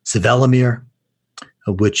cevimeline,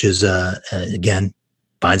 which is, again,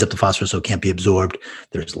 binds up the phosphorus so it can't be absorbed.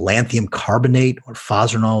 There's lithium carbonate or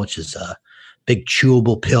Fosrenol, which is a big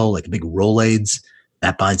chewable pill, like big Rolaids.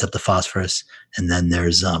 That binds up the phosphorus. And then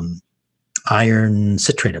there's iron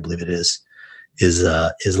citrate, I believe it is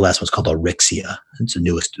the last one's called Auryxia. It's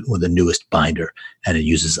the newest binder, and it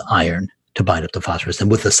uses iron to bind up the phosphorus.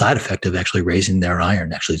 And with the side effect of actually raising their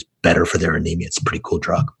iron, actually is better for their anemia. It's a pretty cool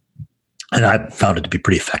drug. And I found it to be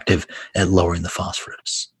pretty effective at lowering the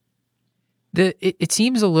phosphorus. It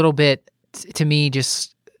seems a little bit to me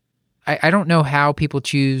just, I don't know how people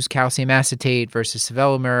choose calcium acetate versus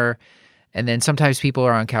cevimeline, and then sometimes people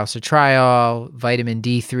are on calcitriol, vitamin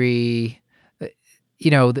D3.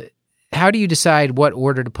 How do you decide what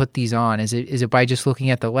order to put these on? Is it by just looking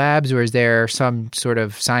at the labs, or is there some sort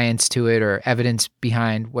of science to it or evidence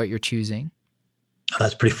behind what you're choosing? Oh,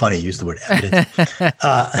 that's pretty funny. You use the word evidence.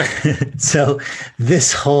 So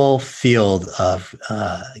this whole field of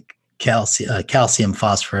calcium,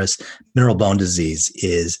 phosphorus, mineral bone disease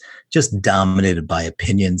is just dominated by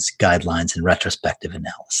opinions, guidelines, and retrospective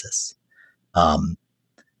analysis.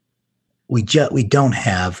 We don't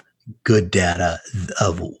have good data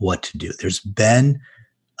of what to do. There's been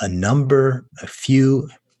a few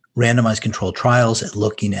randomized controlled trials at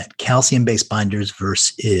looking at calcium-based binders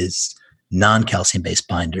versus non-calcium-based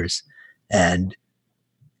binders. And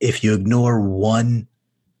if you ignore one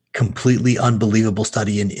completely unbelievable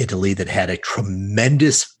study in Italy that had a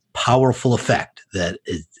tremendous, powerful effect that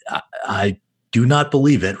is, I do not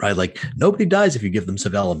believe it, right? Like nobody dies if you give them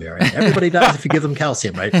cevimeline, right? Everybody dies if you give them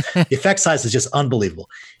calcium, right? The effect size is just unbelievable.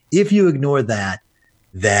 If you ignore that,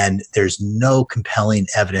 then there's no compelling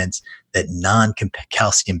evidence that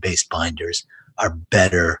non-calcium-based binders are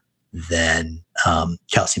better than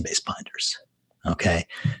calcium-based binders. Okay.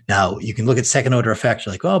 Now you can look at second order effects.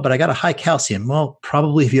 You're like, oh, but I got a high calcium. Well,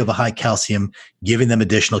 probably if you have a high calcium, giving them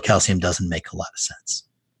additional calcium doesn't make a lot of sense.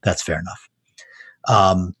 That's fair enough.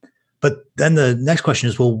 But then the next question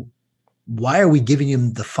is, well, why are we giving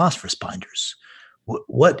them the phosphorus binders?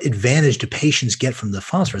 What advantage do patients get from the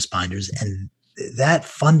phosphorus binders? And that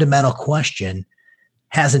fundamental question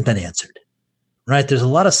hasn't been answered, right? There's a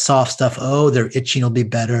lot of soft stuff. Oh, their itching will be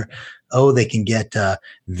better. Oh, they can get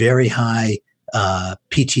very high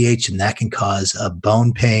PTH, and that can cause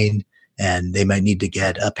bone pain, and they might need to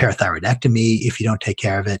get a parathyroidectomy if you don't take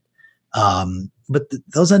care of it. But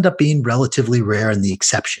those end up being relatively rare in the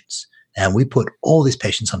exceptions. And we put all these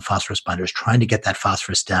patients on phosphorus binders trying to get that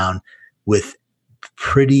phosphorus down with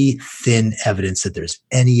pretty thin evidence that there's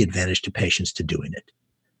any advantage to patients to doing it.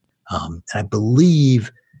 And I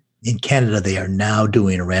believe in Canada, they are now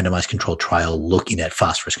doing a randomized controlled trial looking at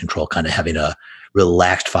phosphorus control, kind of having a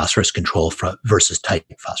relaxed phosphorus control versus tight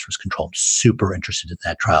phosphorus control. I'm super interested in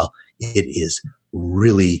that trial. It is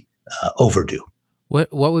really overdue.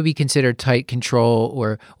 What would be considered tight control,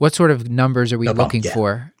 or what sort of numbers are we looking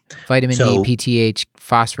for? Vitamin D, PTH,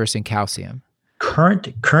 phosphorus, and calcium. Current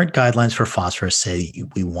guidelines for phosphorus say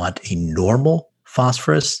we want a normal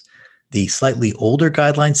phosphorus. The slightly older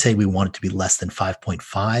guidelines say we want it to be less than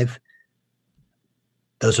 5.5.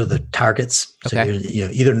 Those are the targets. So okay.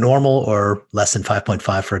 You're either normal or less than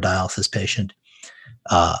 5.5 for a dialysis patient.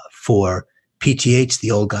 For PTH,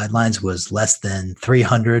 the old guidelines was less than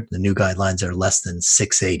 300. The new guidelines are less than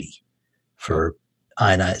 680 for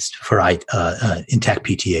intact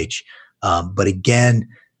PTH. But again,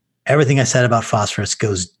 everything I said about phosphorus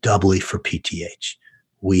goes doubly for PTH.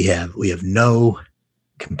 We have no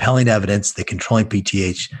compelling evidence that controlling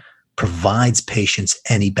PTH provides patients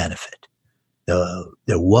any benefit.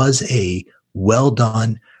 There was a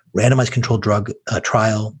well-done randomized controlled drug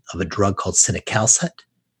trial of a drug called cinacalcet,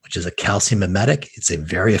 which is a calcium mimetic. It's a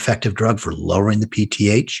very effective drug for lowering the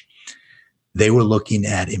PTH. They were looking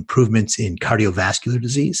at improvements in cardiovascular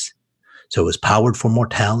disease. So it was powered for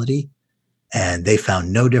mortality, and they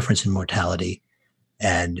found no difference in mortality.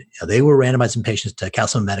 And they were randomizing patients to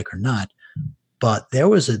calcium mimetic or not, but there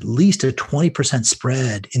was at least a 20%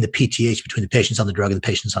 spread in the PTH between the patients on the drug and the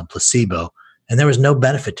patients on placebo. And there was no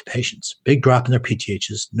benefit to patients. Big drop in their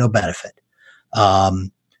PTHs, no benefit.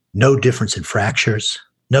 No difference in fractures,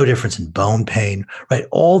 no difference in bone pain, right?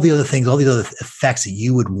 All the other things, all the other effects that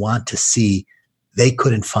you would want to see, they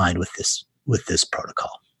couldn't find with this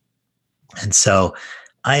protocol. And so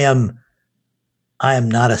I am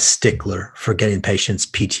not a stickler for getting patients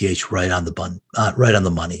PTH right on the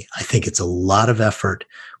money. I think it's a lot of effort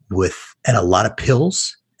and a lot of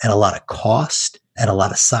pills and a lot of cost and a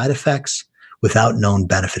lot of side effects without known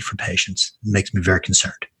benefit for patients. It makes me very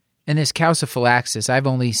concerned. And this calciphylaxis, I've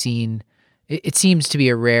only seen, it seems to be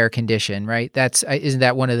a rare condition, right? Isn't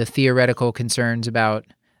that one of the theoretical concerns about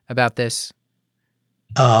this?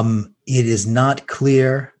 It is not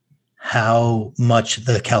clear how much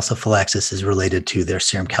the calciphylaxis is related to their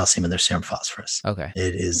serum calcium and their serum phosphorus. Okay.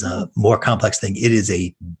 It is a more complex thing. It is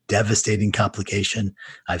a devastating complication.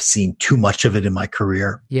 I've seen too much of it in my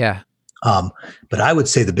career. Yeah. But I would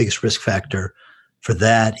say the biggest risk factor for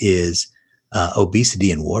that is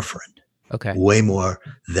obesity and warfarin. Okay. Way more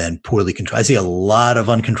than poorly controlled. I see a lot of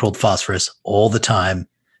uncontrolled phosphorus all the time.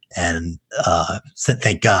 And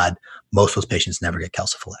thank God, most of those patients never get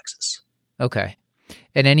calciphylaxis. Okay.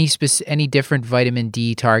 And any different vitamin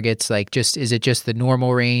D targets? Like, is it just the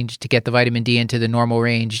normal range to get the vitamin D into the normal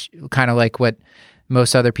range, kind of like what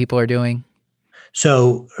most other people are doing?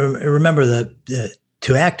 So remember that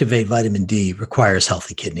to activate vitamin D requires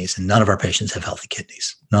healthy kidneys, and none of our patients have healthy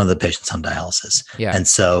kidneys. None of the patients on dialysis. Yeah. And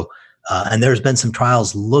so, and there's been some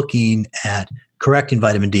trials looking at correcting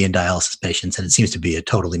vitamin D in dialysis patients, and it seems to be a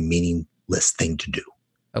totally meaningless thing to do.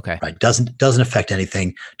 Okay. Right. Doesn't affect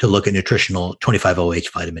anything to look at nutritional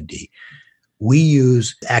 25-OH vitamin D. We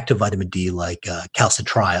use active vitamin D like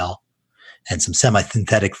calcitriol and some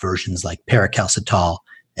semi-synthetic versions like paracalcitol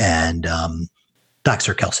and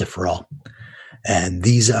doxorcalciferol. And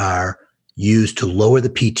these are used to lower the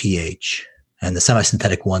PTH. And the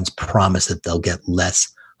semi-synthetic ones promise that they'll get less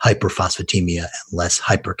hyperphosphatemia and less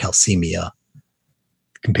hypercalcemia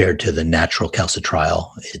compared to the natural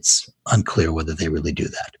calcitriol. It's unclear whether they really do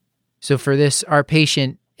that. So for this, our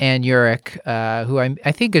patient, Ann Urich, who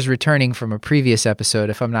I think is returning from a previous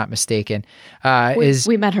episode, if I'm not mistaken,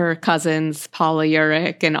 we met her cousins, Paula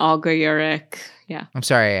Urich and Olga Urich. Yeah. I'm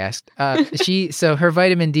sorry I asked. So her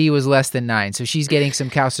vitamin D was less than 9, so she's getting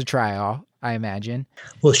some calcitriol, I imagine.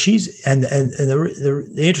 Well,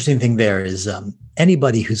 the interesting thing there is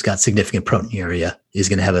anybody who's got significant proteinuria is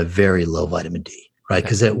going to have a very low vitamin D. Right,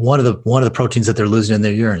 because one of the proteins that they're losing in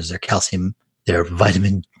their urine is their calcium, their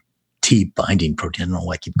vitamin D binding protein. I don't know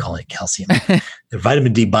why I keep calling it calcium. Their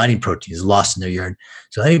vitamin D binding protein is lost in their urine.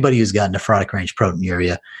 So anybody who's got nephrotic range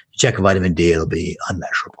proteinuria, you check a vitamin D, it'll be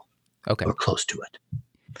unmeasurable. Okay, or close to it.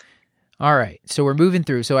 All right, so we're moving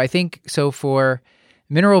through. So I think for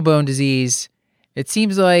mineral bone disease, it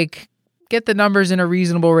seems like get the numbers in a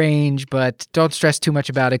reasonable range, but don't stress too much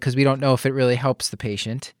about it because we don't know if it really helps the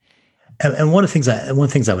patient. And one of the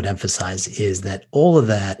things I would emphasize is that all of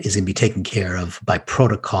that is going to be taken care of by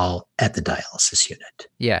protocol at the dialysis unit.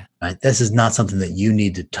 Yeah. Right. This is not something that you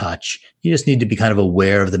need to touch. You just need to be kind of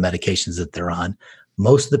aware of the medications that they're on.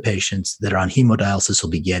 Most of the patients that are on hemodialysis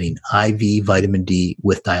will be getting IV vitamin D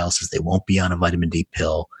with dialysis. They won't be on a vitamin D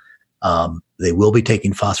pill. They will be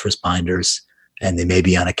taking phosphorus binders, and they may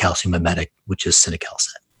be on a calcium mimetic, which is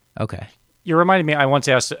cinacalcet. Okay. You reminded me, I once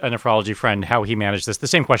asked a nephrology friend how he managed this, the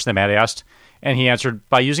same question that Matt asked, and he answered,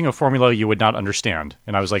 by using a formula you would not understand.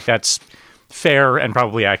 And I was like, that's fair and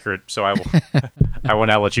probably accurate, so I will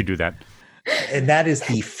now let you do that. And that is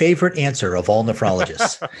the favorite answer of all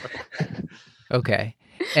nephrologists. Okay.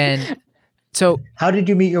 And so... How did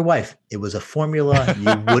you meet your wife? It was a formula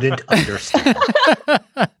you wouldn't understand.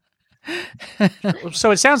 So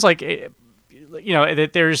it sounds like...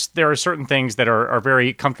 there are certain things that are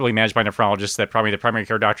very comfortably managed by nephrologists that probably the primary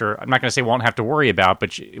care doctor, I'm not going to say won't have to worry about,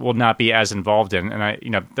 but will not be as involved in.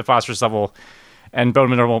 And the phosphorus level and bone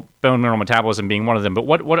mineral metabolism being one of them. But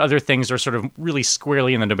what other things are sort of really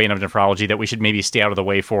squarely in the domain of nephrology that we should maybe stay out of the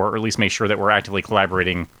way for, or at least make sure that we're actively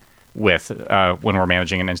collaborating with when we're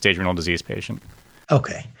managing an end-stage renal disease patient?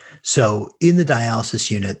 Okay. So in the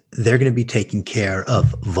dialysis unit, they're going to be taking care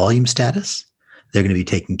of volume status. They're going to be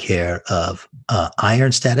taking care of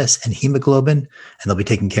iron status and hemoglobin, and they'll be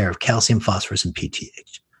taking care of calcium, phosphorus, and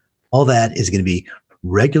PTH. All that is going to be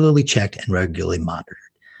regularly checked and regularly monitored.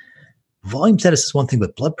 Volume status is one thing,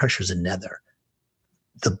 but blood pressure is another.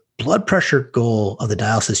 The blood pressure goal of the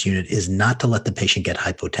dialysis unit is not to let the patient get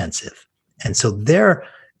hypotensive. And so they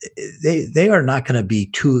are not going to be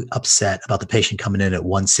too upset about the patient coming in at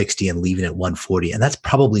 160 and leaving at 140. And that's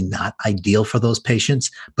probably not ideal for those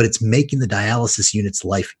patients, but it's making the dialysis unit's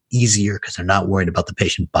life easier because they're not worried about the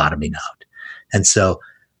patient bottoming out. And so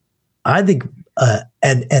I think,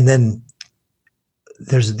 and then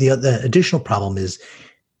there's the additional problem is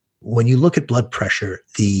when you look at blood pressure,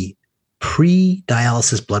 the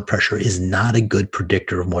pre-dialysis blood pressure is not a good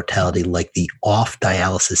predictor of mortality like the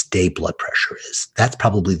off-dialysis day blood pressure is. That's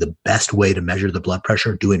probably the best way to measure the blood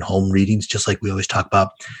pressure, doing home readings, just like we always talk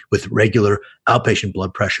about with regular outpatient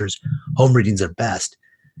blood pressures. Home readings are best.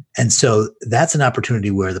 And so that's an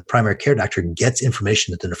opportunity where the primary care doctor gets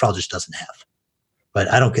information that the nephrologist doesn't have. But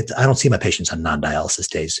I don't see my patients on non-dialysis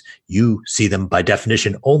days. You see them by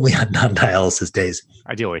definition only on non-dialysis days.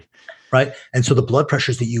 Ideally. Right. And so the blood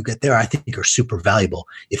pressures that you get there, I think are super valuable.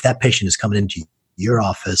 If that patient is coming into your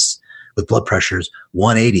office with blood pressures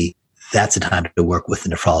 180, that's a time to work with the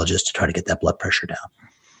nephrologist to try to get that blood pressure down.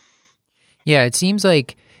 Yeah. It seems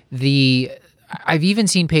like I've even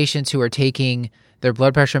seen patients who are taking their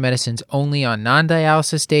blood pressure medicines only on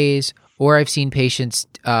non-dialysis days, or I've seen patients,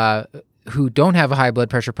 who don't have a high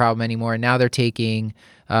blood pressure problem anymore, and now they're taking,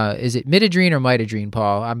 is it midodrine or midodrine,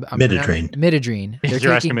 Paul? Midodrine. Midodrine.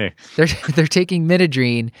 You're asking me. They're taking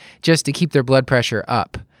midodrine just to keep their blood pressure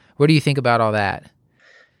up. What do you think about all that?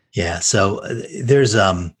 Yeah, so there's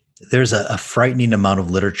a frightening amount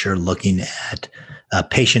of literature looking at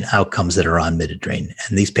patient outcomes that are on midodrine,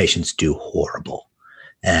 and these patients do horrible.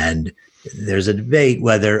 And there's a debate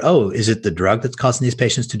whether, is it the drug that's causing these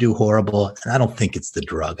patients to do horrible? And I don't think it's the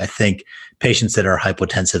drug. I think patients that are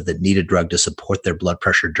hypotensive that need a drug to support their blood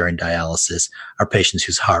pressure during dialysis are patients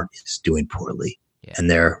whose heart is doing poorly,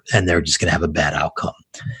 and they're just going to have a bad outcome.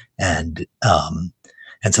 And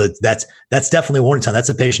so that's definitely a warning sign. That's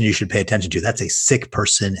a patient you should pay attention to. That's a sick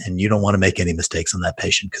person, and you don't want to make any mistakes on that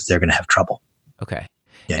patient because they're going to have trouble. Okay.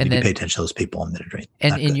 Yeah, you need to pay attention to those people on midodrine.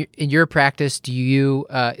 And in your practice, do you?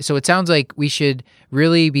 So it sounds like we should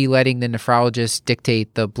really be letting the nephrologist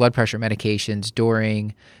dictate the blood pressure medications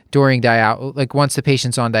during dialysis, like once the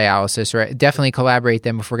patient's on dialysis, right? Definitely collaborate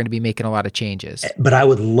them if we're going to be making a lot of changes. But I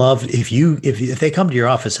would love if they come to your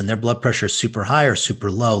office and their blood pressure is super high or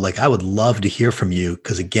super low. Like I would love to hear from you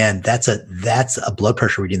because again, that's a blood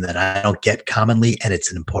pressure reading that I don't get commonly, and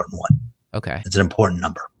it's an important one. Okay, it's an important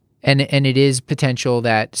number. And it is potential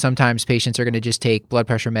that sometimes patients are going to just take blood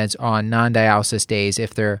pressure meds on non-dialysis days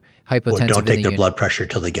if they're hypotensive. Or don't take their blood pressure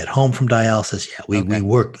till they get home from dialysis. Yeah, we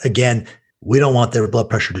work, again, we don't want their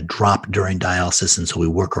blood pressure to drop during dialysis, and so we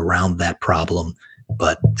work around that problem.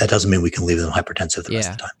 But that doesn't mean we can leave them hypertensive the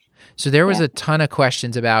rest of the time. So there was a ton of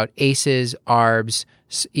questions about ACEs, ARBs,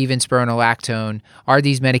 even spironolactone. Are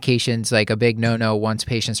these medications like a big no-no once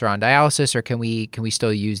patients are on dialysis, or can we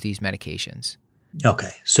still use these medications?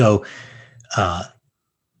 Okay, so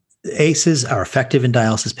ACEs are effective in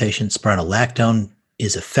dialysis patients. Spironolactone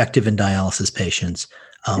is effective in dialysis patients,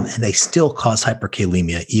 and they still cause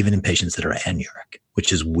hyperkalemia even in patients that are anuric,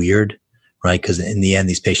 which is weird, right? Because in the end,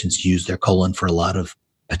 these patients use their colon for a lot of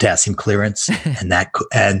potassium clearance,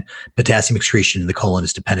 and potassium excretion in the colon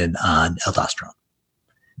is dependent on aldosterone,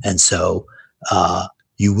 and so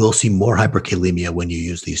you will see more hyperkalemia when you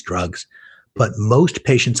use these drugs. But most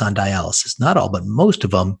patients on dialysis, not all, but most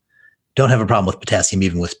of them don't have a problem with potassium,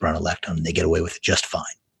 even with spironolactone, and they get away with it just fine.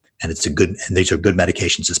 And these are good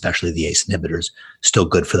medications, especially the ACE inhibitors, still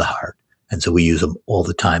good for the heart. And so we use them all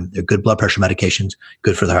the time. They're good blood pressure medications,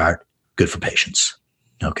 good for the heart, good for patients.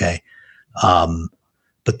 Okay. But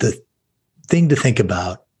the thing to think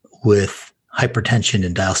about with hypertension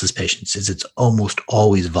in dialysis patients is it's almost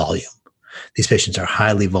always volume. These patients are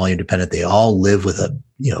highly volume dependent. They all live with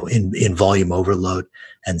in volume overload.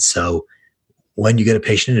 And so when you get a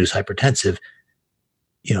patient who's hypertensive,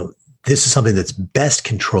 this is something that's best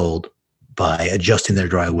controlled by adjusting their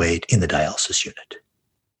dry weight in the dialysis unit.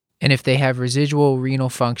 And if they have residual renal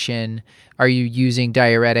function, are you using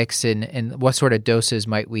diuretics, and what sort of doses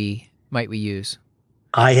might we use?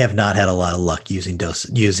 I have not had a lot of luck using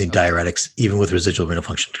diuretics, even with residual renal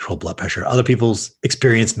function to control blood pressure. Other people's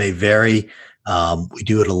experience may vary. We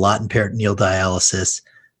do it a lot in peritoneal dialysis.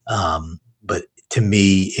 But to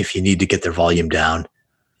me, if you need to get their volume down,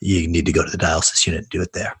 you need to go to the dialysis unit and do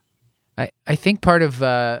it there. I think part of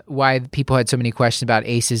why people had so many questions about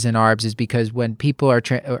ACEs and ARBs is because when people have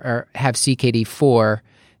CKD4,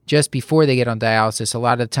 just before they get on dialysis, a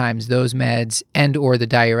lot of times those meds and or the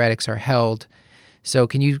diuretics are held. So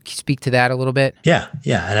can you speak to that a little bit? Yeah.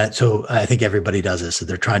 And so I think everybody does this. So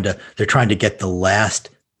they're trying to get the last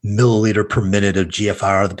milliliter per minute of GFR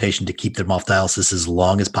out of the patient to keep them off dialysis as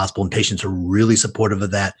long as possible. And patients are really supportive of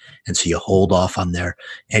that. And so you hold off on their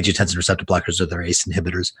angiotensin receptor blockers or their ACE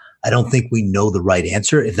inhibitors. I don't think we know the right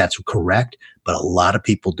answer if that's correct, but a lot of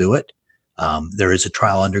people do it. There is a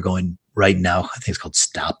trial undergoing right now. I think it's called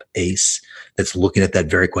Stop ACE that's looking at that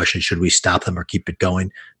very question. Should we stop them or keep it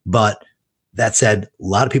going? But that said, a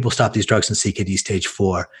lot of people stop these drugs in CKD stage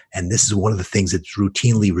 4, and this is one of the things that's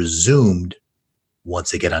routinely resumed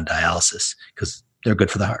once they get on dialysis because they're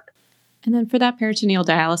good for the heart. And then for that peritoneal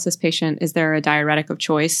dialysis patient, is there a diuretic of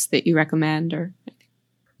choice that you recommend? Or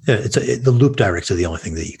Yeah, the loop diuretics are the only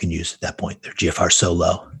thing that you can use at that point. Their GFR is so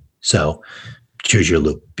low. So choose your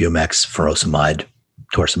loop, Bumex, furosemide,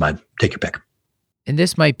 torsemide, take your pick. And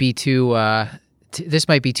this might be too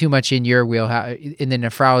much in your wheelhouse, in the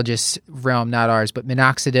nephrologist realm, not ours, but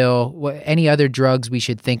minoxidil, any other drugs we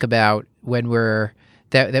should think about when we're,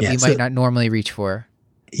 that we might not normally reach for?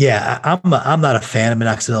 Yeah, I'm not a fan of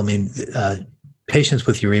minoxidil. I mean, patients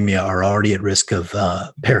with uremia are already at risk of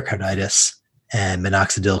pericarditis, and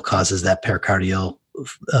minoxidil causes that pericardial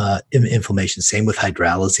inflammation. Same with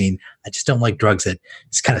hydralazine. I just don't like drugs that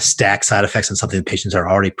just kind of stack side effects on something that patients are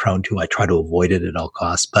already prone to. I try to avoid it at all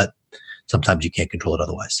costs, but sometimes you can't control it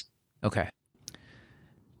otherwise. Okay.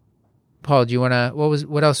 Paul, do you want to,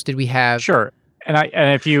 what else did we have? Sure. And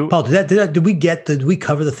if you, Paul, did we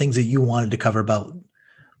cover the things that you wanted to cover about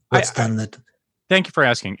what's done that? Thank you for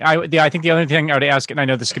asking. I think the other thing I would ask, and I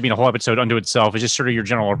know this could be a whole episode unto itself, is just sort of your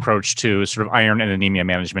general approach to sort of iron and anemia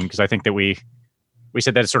management. Because I think that we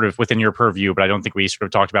said that it's sort of within your purview, but I don't think we sort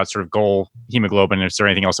of talked about sort of goal hemoglobin. Is there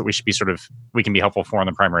anything else that we can be helpful for on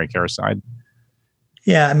the primary care side?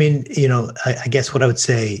 Yeah, I mean, I guess what I would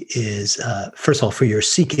say is, first of all, for your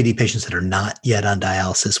CKD patients that are not yet on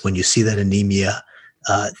dialysis, when you see that anemia,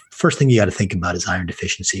 first thing you got to think about is iron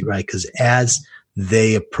deficiency, right? Because as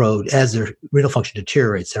their renal function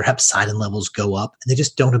deteriorates, their hepcidin levels go up, and they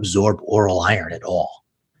just don't absorb oral iron at all.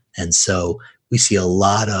 And so we see a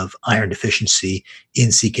lot of iron deficiency in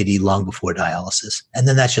CKD long before dialysis. And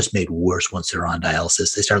then that's just made worse once they're on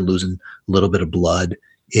dialysis. They start losing a little bit of blood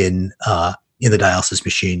in the dialysis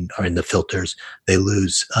machine or in the filters. They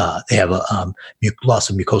have a loss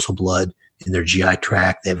of mucosal blood in their GI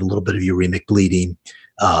tract. They have a little bit of uremic bleeding,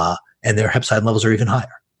 and their hepcidin levels are even higher.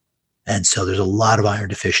 And so there's a lot of iron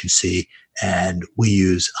deficiency, and we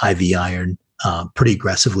use IV iron pretty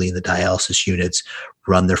aggressively in the dialysis units,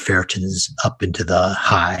 run their ferritins up into the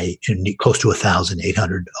high, close to 1,000,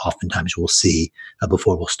 800 oftentimes we'll see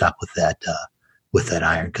before we'll stop with that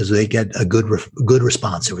iron, because they get a good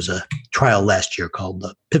response. There was a trial last year called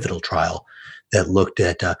the Pivotal Trial that looked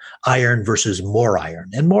at iron versus more iron,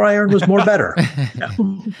 and more iron was more better. Yeah.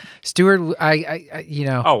 Stuart,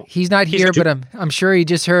 he's not here, but I'm sure he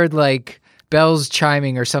just heard like bells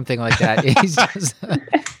chiming or something like that.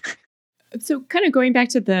 So kind of going back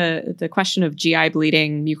to the question of GI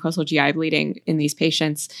bleeding, mucosal GI bleeding in these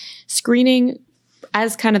patients, screening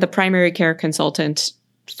as kind of the primary care consultant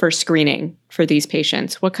for screening for these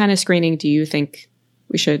patients, what kind of screening do you think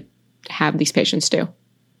we should have these patients do?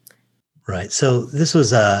 Right. So this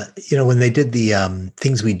was, when they did the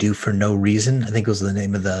things we do for no reason, I think was the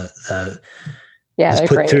name of the was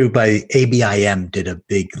put through by ABIM, did a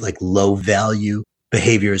big like low value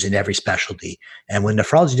behaviors in every specialty. And when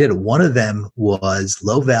nephrology did it, one of them was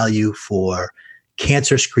low value for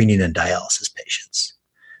cancer screening and dialysis patients.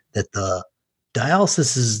 That the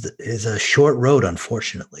dialysis is a short road,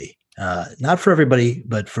 unfortunately. Not for everybody,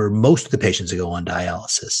 but for most of the patients that go on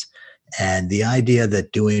dialysis. And the idea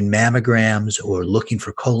that doing mammograms or looking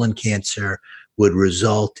for colon cancer would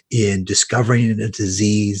result in discovering a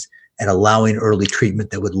disease and allowing early treatment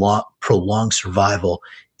that would prolong survival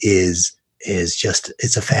is just,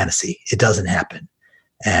 it's a fantasy. It doesn't happen.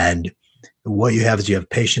 And what you have is you have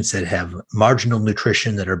patients that have marginal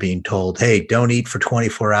nutrition that are being told, hey, don't eat for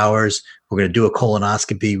 24 hours. We're going to do a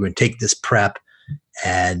colonoscopy. We're going to take this prep.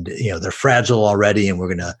 and they're fragile already, and we're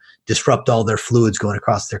going to disrupt all their fluids going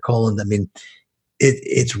across their colon. I mean,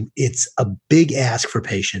 it's a big ask for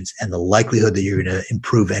patients, and the likelihood that you're going to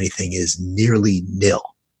improve anything is nearly nil.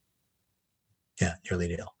 Yeah, nearly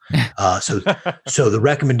nil. So the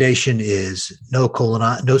recommendation is no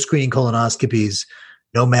screening colonoscopies,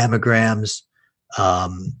 no mammograms,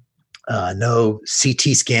 no CT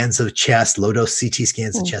scans of chest, low dose CT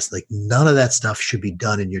scans of chest. Like, none of that stuff should be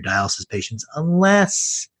done in your dialysis patients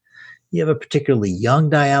unless you have a particularly young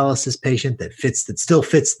dialysis patient that still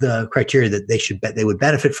fits the criteria that they would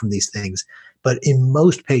benefit from these things. But in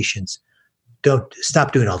most patients, don't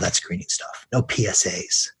stop doing all that screening stuff. No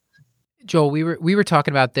PSAs. Joel, we were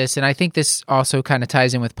talking about this, and I think this also kind of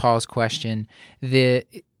ties in with Paul's question.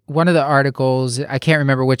 One of the articles, I can't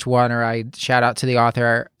remember which one, or I shout out to the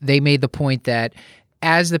author, they made the point that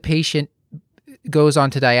as the patient goes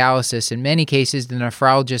on to dialysis, in many cases, the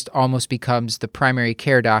nephrologist almost becomes the primary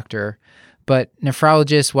care doctor. But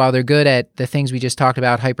nephrologists, while they're good at the things we just talked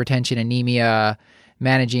about, hypertension, anemia,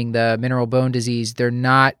 managing the mineral bone disease, they're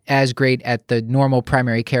not as great at the normal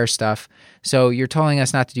primary care stuff. So you're telling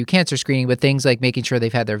us not to do cancer screening, but things like making sure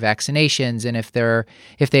they've had their vaccinations, and if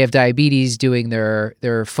they have diabetes, doing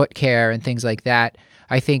their foot care and things like that.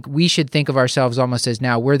 I think we should think of ourselves almost as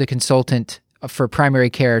now we're the consultant for primary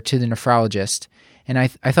care to the nephrologist. And I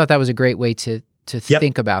thought that was a great way to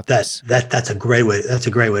think about this. That's a great way. That's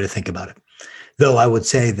a great way to think about it. Though I would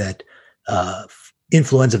say that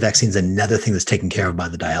influenza vaccine is another thing that's taken care of by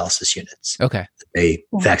the dialysis units. Okay. They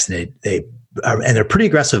vaccinate. And they're pretty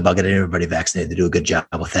aggressive about getting everybody vaccinated. They do a good job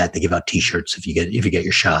with that. They give out T-shirts if you get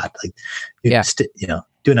your shot. Like,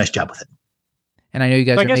 do a nice job with it. And I know you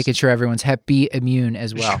guys are making sure everyone's Hep B immune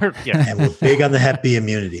as well. Sure, yeah. And we're big on the Hep B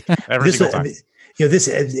immunity. Every single time.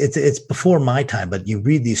 It's before my time, but you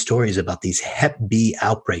read these stories about these Hep B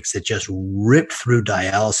outbreaks that just ripped through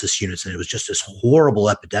dialysis units, and it was just this horrible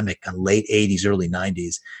epidemic in late 80s, early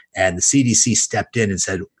 90s. And the CDC stepped in and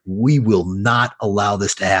said, we will not allow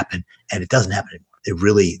this to happen. And it doesn't happen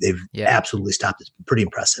anymore. They've absolutely stopped. It's been pretty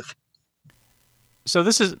impressive. So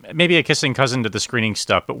this is maybe a kissing cousin to the screening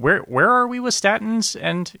stuff, but where are we with statins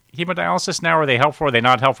and hemodialysis now? Are they helpful? Are they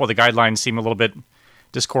not helpful? The guidelines seem a little bit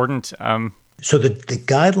discordant. So the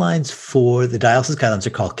guidelines for the dialysis guidelines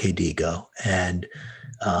are called KDIGO. And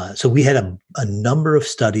so we had a number of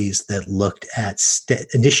studies that looked at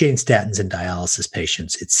initiating statins in dialysis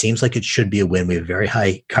patients. It seems like it should be a win. We have very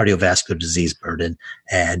high cardiovascular disease burden,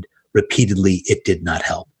 and repeatedly it did not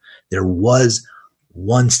help. There was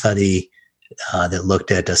one study that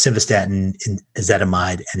looked at simvastatin and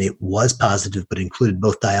ezetimibe, and it was positive, but included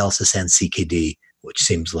both dialysis and CKD, which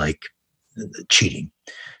seems like cheating.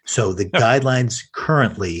 So the guidelines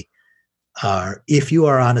currently are, if you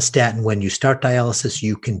are on a statin when you start dialysis,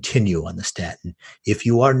 you continue on the statin. If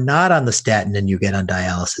you are not on the statin and you get on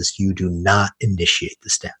dialysis, you do not initiate the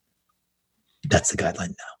statin. That's the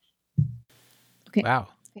guideline now. Okay. Wow.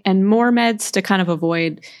 And more meds to kind of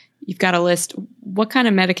avoid. You've got a list. What kind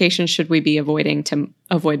of medications should we be avoiding to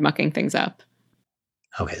avoid mucking things up?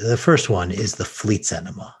 Okay. The first one is the Fleets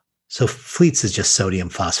enema. So Fleets is just sodium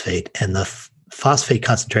phosphate, and the phosphate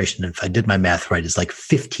concentration, if I did my math right, is like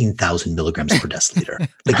 15,000 milligrams per deciliter.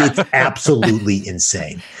 Like, it's absolutely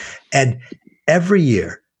insane. And every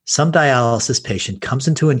year, some dialysis patient comes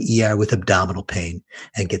into an ER with abdominal pain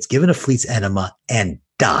and gets given a Fleets enema and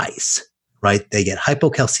dies, right? They get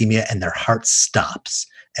hypocalcemia and their heart stops.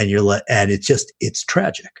 And it's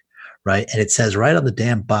tragic, right? And it says right on the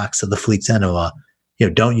damn box of the Fleets enema,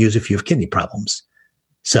 don't use if you have kidney problems.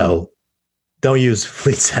 So don't use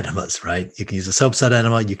Fleets enemas, right? You can use a soap sud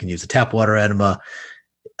enema. You can use a tap water enema.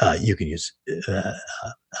 You can use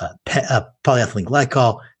polyethylene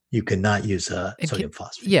glycol. You cannot use sodium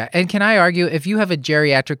phosphate. Yeah, and can I argue, if you have a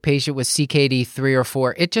geriatric patient with CKD 3 or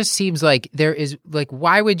 4, it just seems like there is, like,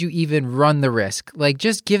 why would you even run the risk? Like,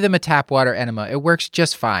 just give them a tap water enema. It works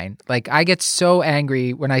just fine. Like, I get so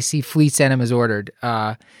angry when I see Fleets enemas ordered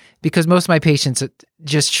because most of my patients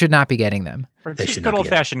just should not be getting them. Just good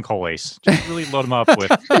old-fashioned Colace. Just really load them up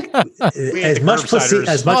with as much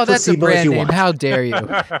placebo that's a brand as you name. want. How dare you?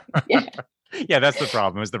 Yeah, that's the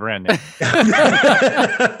problem, is the brand name.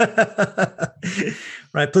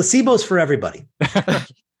 Right. Placebos for everybody.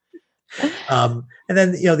 And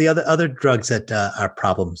then, the other drugs that are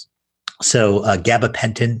problems. So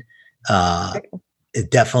gabapentin,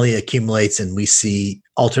 it definitely accumulates, and we see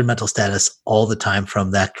altered mental status all the time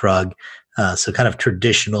from that drug. So kind of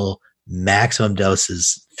traditional maximum dose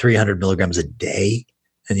is 300 milligrams a day.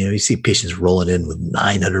 And, you see patients rolling in with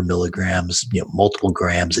 900 milligrams, multiple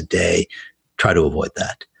grams a day. Try to avoid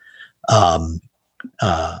that.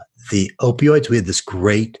 the opioids,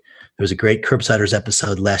 there was a great Curbsiders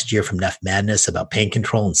episode last year from Neff Madness about pain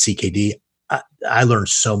control and CKD. I learned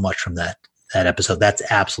so much from that episode. That's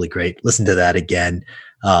absolutely great. Listen to that again.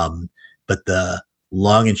 But the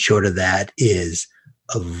long and short of that is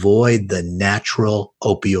avoid the natural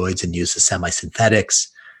opioids and use the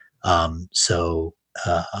semi-synthetics. So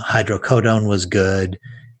hydrocodone was good,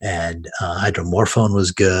 and hydromorphone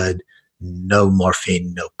was good. No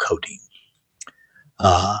morphine, no codeine.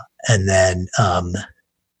 And then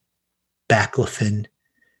baclofen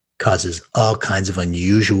causes all kinds of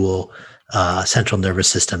unusual central nervous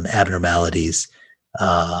system abnormalities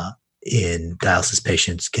in dialysis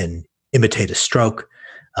patients, can imitate a stroke.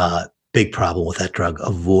 Big problem with that drug.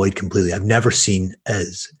 Avoid completely. I've seen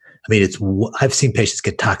patients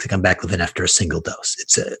get toxic on baclofen after a single dose.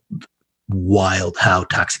 It's wild how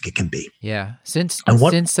toxic it can be. Yeah. Since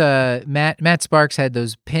Matt Sparks had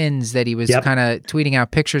those pins that he was kind of tweeting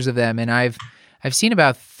out pictures of them, and I've seen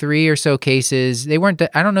about 3 or so cases. They weren't,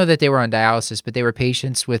 I don't know that they were on dialysis, but they were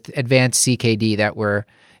patients with advanced CKD that were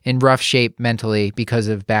in rough shape mentally because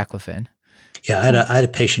of baclofen. Yeah, I had a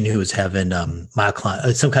patient who was having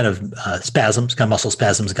myoclonic, some kind of spasms, kind of muscle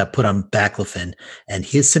spasms, got put on baclofen, and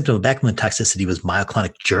his symptom of baclofen toxicity was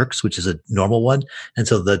myoclonic jerks, which is a normal one. And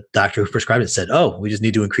so the doctor who prescribed it said, "Oh, we just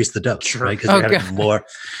need to increase the dose, right? Because you're having more."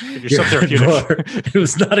 It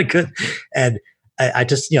was not a good. And I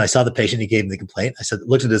just, I saw the patient. He gave me the complaint. I said,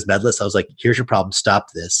 looked at his med list. I was like, "Here's your problem. Stop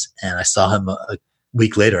this." And I saw him a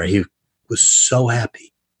week later. He was so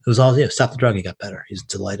happy. It was all, stop the drug. He got better. He's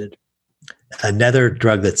delighted. Another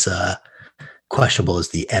drug that's questionable is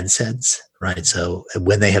the NSAIDs, right? So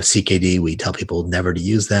when they have CKD, we tell people never to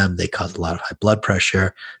use them. They cause a lot of high blood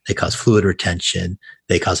pressure. They cause fluid retention.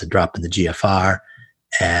 They cause a drop in the GFR.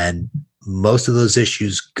 And most of those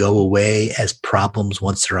issues go away as problems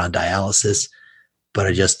once they're on dialysis. But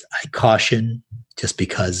I caution, just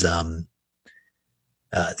because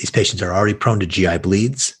these patients are already prone to GI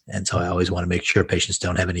bleeds. And so I always want to make sure patients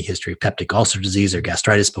don't have any history of peptic ulcer disease or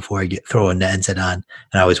gastritis before I throw an NSAID on.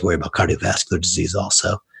 And I always worry about cardiovascular disease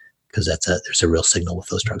also, because there's a real signal with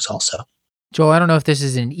those drugs also. Joel, I don't know if this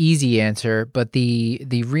is an easy answer, but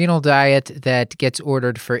the renal diet that gets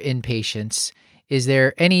ordered for inpatients, is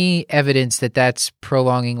there any evidence that that's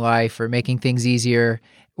prolonging life or making things easier?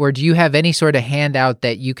 Or do you have any sort of handout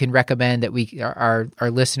that you can recommend that our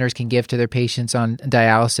listeners can give to their patients on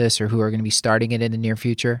dialysis or who are going to be starting it in the near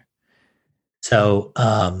future? So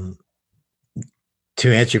to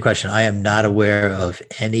answer your question, I am not aware of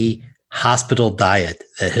any hospital diet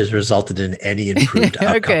that has resulted in any improved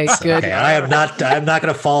outcomes. Okay, good. Okay, I'm not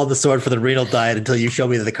going to fall on the sword for the renal diet until you show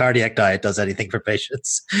me that the cardiac diet does anything for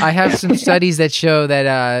patients. I have some studies that show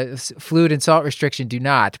that fluid and salt restriction do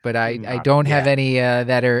not, but I don't have any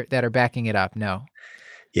that are backing it up. No.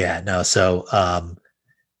 Yeah, no. So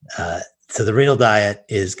the renal diet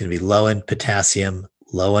is going to be low in potassium,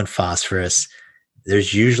 low in phosphorus.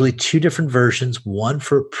 There's usually 2 different versions, one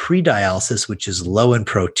for pre-dialysis, which is low in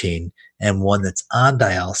protein, and one that's on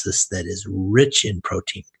dialysis that is rich in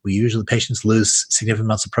protein. Patients lose significant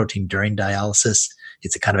amounts of protein during dialysis.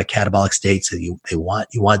 It's a kind of a catabolic state. So you want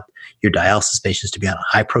your dialysis patients to be on a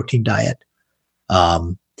high protein diet,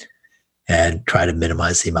 and try to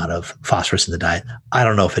minimize the amount of phosphorus in the diet. I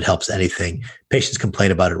don't know if it helps anything. Patients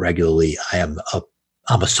complain about it regularly. I'm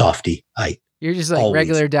a softie. You're just like always.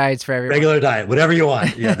 Regular diets for everyone. Regular diet, whatever you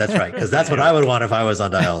want. Yeah, that's right. Because that's what I would want if I was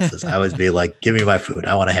on dialysis. I would be like, give me my food.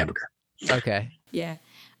 I want a hamburger. Okay. Yeah.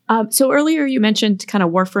 So earlier you mentioned kind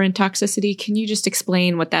of warfarin toxicity. Can you just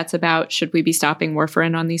explain what that's about? Should we be stopping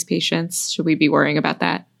warfarin on these patients? Should we be worrying about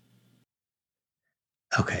that?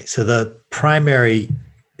 Okay. So the primary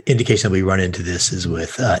indication that we run into this is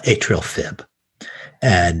with atrial fib.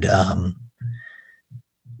 And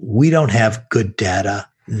we don't have good data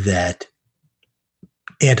that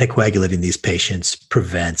anticoagulating these patients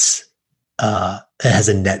has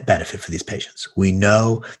a net benefit for these patients. We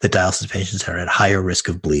know that dialysis patients are at higher risk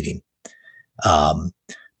of bleeding,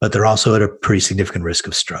 but they're also at a pretty significant risk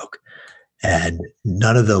of stroke. And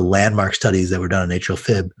none of the landmark studies that were done on atrial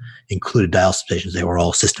fib included dialysis patients. They were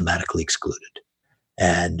all systematically excluded.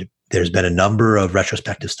 And there's been a number of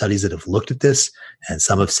retrospective studies that have looked at this, and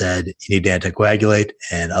some have said you need to anticoagulate,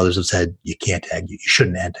 and others have said you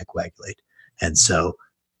shouldn't anticoagulate. And so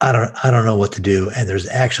I don't know what to do. And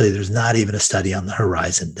there's not even a study on the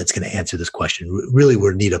horizon that's going to answer this question. Really,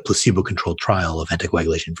 we need a placebo-controlled trial of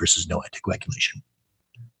anticoagulation versus no anticoagulation.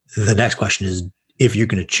 The next question is, if you're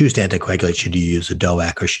going to choose to anticoagulate, should you use a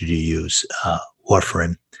DOAC or should you use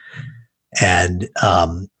warfarin? And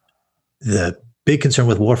the big concern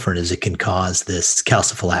with warfarin is it can cause this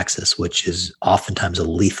calciphylaxis, which is oftentimes a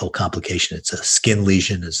lethal complication. It's a skin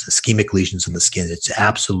lesion, it's ischemic lesions in the skin. It's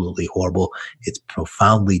absolutely horrible. It's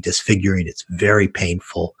profoundly disfiguring. It's very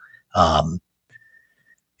painful.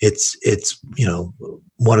 It's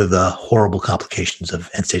one of the horrible complications of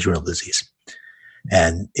end-stage renal disease.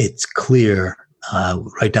 And it's clear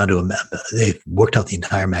right down to they've worked out the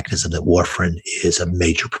entire mechanism that warfarin is a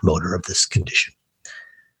major promoter of this condition.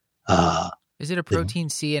 Is it a protein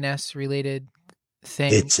CNS related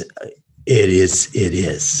thing? It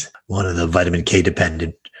is one of the vitamin K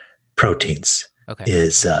dependent proteins. Okay.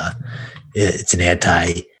 It's an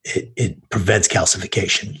it prevents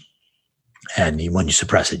calcification. And when you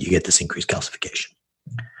suppress it, you get this increased calcification.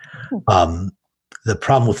 The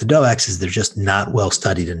problem with the DOACs is they're just not well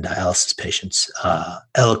studied in dialysis patients.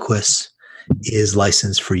 Eliquis is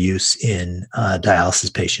licensed for use in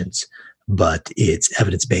dialysis patients, but its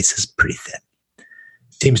evidence base is pretty thin.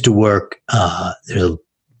 Seems to work. There's a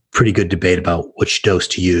pretty good debate about which dose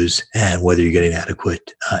to use and whether you're getting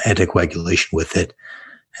adequate anticoagulation with it.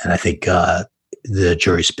 And I think the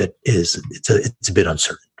jury's bit is it's a bit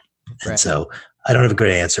uncertain. Right. And so I don't have a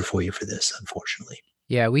great answer for you for this, unfortunately.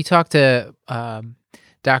 Yeah, we talked to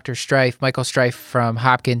Dr. Michael Strife from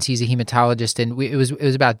Hopkins. He's a hematologist, and it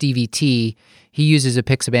was about DVT. He uses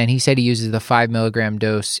apixaban. He said he uses the 5 milligram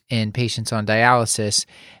dose in patients on dialysis,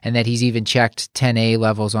 and that he's even checked 10A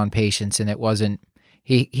levels on patients, and it wasn't.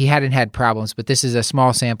 He hadn't had problems, but this is a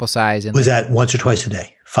small sample size. And was that once or twice a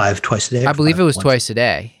day? 5 twice a day? I believe it was twice a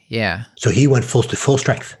day. Yeah. So he went full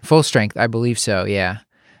strength. Full strength, I believe so. Yeah.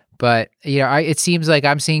 But it seems like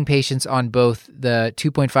I'm seeing patients on both the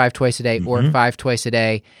 2.5 twice a day or 5 twice a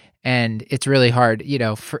day, and it's really hard.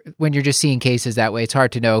 When you're just seeing cases that way, it's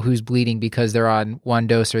hard to know who's bleeding because they're on one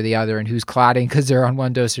dose or the other, and who's clotting because they're on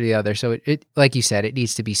one dose or the other. So it like you said, it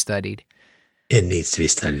needs to be studied. It needs to be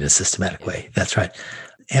studied in a systematic way. That's right.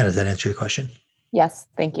 Anna, does that answer your question? Yes,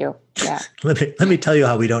 thank you. Yeah. Let me tell you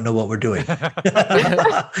how we don't know what we're doing.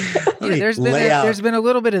 There's been a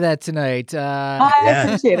little bit of that tonight. I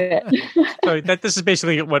appreciate it. So this is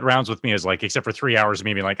basically what rounds with me is like, except for 3 hours of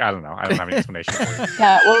me being like, I don't know. I don't have any explanation for it.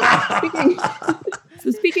 Yeah.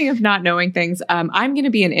 Well, speaking of not knowing things, I'm going to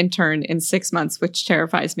be an intern in 6 months, which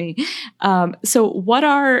terrifies me. So what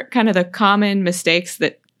are kind of the common mistakes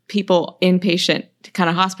that people inpatient, kind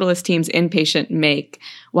of hospitalist teams inpatient make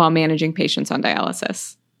while managing patients on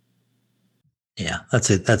dialysis? Yeah, that's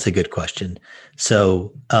a good question.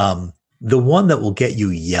 So the one that will get you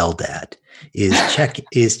yelled at is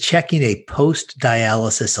checking a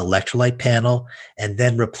post-dialysis electrolyte panel and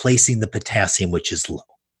then replacing the potassium, which is low,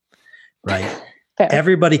 right? Fair.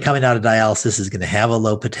 Everybody coming out of dialysis is going to have a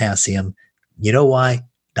low potassium. You know why?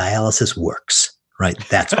 Dialysis works, right?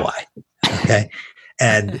 That's why. Okay.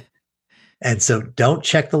 And so don't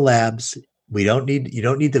check the labs. You don't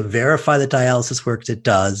need to verify that dialysis works. It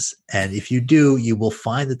does. And if you do, you will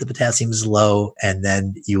find that the potassium is low. And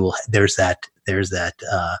then there's that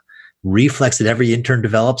reflex that every intern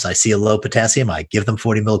develops. I see a low potassium. I give them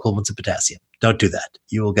 40 milliequivalents of potassium. Don't do that.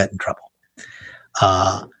 You will get in trouble.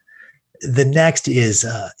 The next is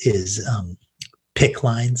PICC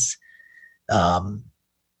lines.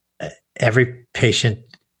 Every patient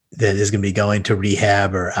that is going to be going to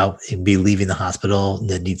rehab or out and be leaving the hospital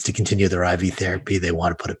that needs to continue their IV therapy, they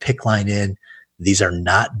want to put a PICC line in. These are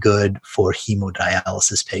not good for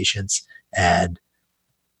hemodialysis patients. And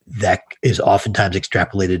that is oftentimes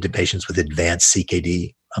extrapolated to patients with advanced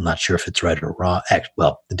CKD. I'm not sure if it's right or wrong.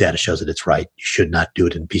 Well, the data shows that it's right. You should not do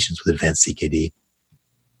it in patients with advanced CKD.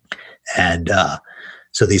 And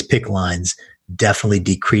so these PICC lines definitely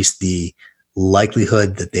decrease the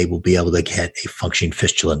likelihood that they will be able to get a functioning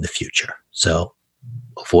fistula in the future. So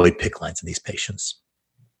avoid PICC lines in these patients.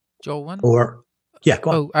 Joel, go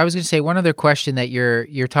on. I was going to say one other question that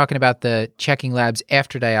you're talking about the checking labs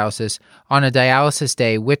after dialysis. On a dialysis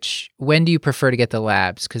day, when do you prefer to get the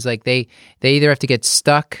labs? Because like they either have to get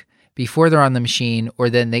stuck before they're on the machine, or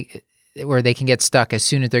they can get stuck as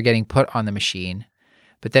soon as they're getting put on the machine.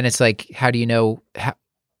 But then it's like, how do you know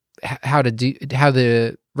how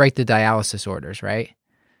to write the dialysis orders, right?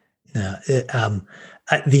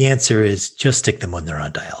 The answer is just stick them when they're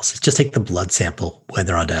on dialysis. Just take the blood sample when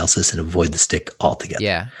they're on dialysis and avoid the stick altogether.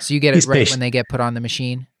 Yeah. So you get it right when they get put on the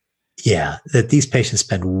machine? Yeah. That these patients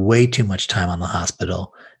spend way too much time on the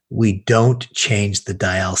hospital. We don't change the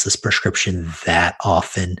dialysis prescription that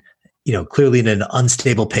often. Clearly in an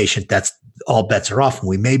unstable patient, that's all bets are off, and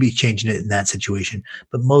we may be changing it in that situation.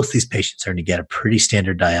 But most of these patients are going to get a pretty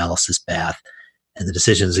standard dialysis bath. And the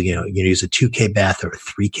decision is, you're going to use a 2K bath or a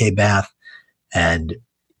 3K bath. And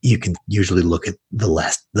you can usually look at the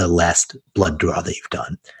last blood draw that you've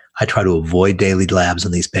done. I try to avoid daily labs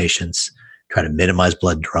on these patients, try to minimize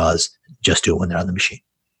blood draws, just do it when they're on the machine.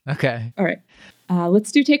 Okay. All right.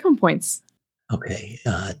 Let's do take-home points. Okay.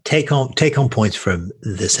 Take-home points from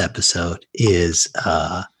this episode is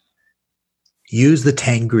use the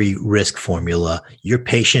Tangri risk formula. Your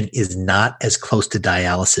patient is not as close to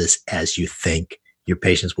dialysis as you think. Your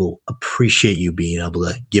patients will appreciate you being able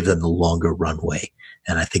to give them the longer runway.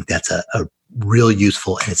 And I think that's a real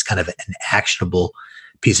useful, and it's kind of an actionable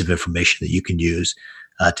piece of information that you can use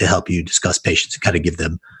to help you discuss patients and kind of give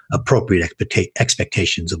them appropriate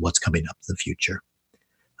expectations of what's coming up in the future.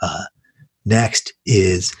 Next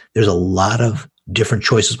is there's a lot of different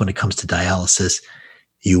choices when it comes to dialysis.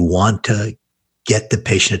 You want to get the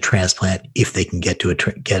patient a transplant if they can get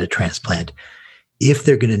a transplant. If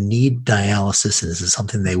they're going to need dialysis, and this is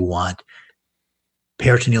something they want,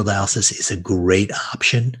 peritoneal dialysis is a great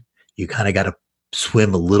option. You kind of got to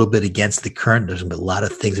swim a little bit against the current. There's going to be a lot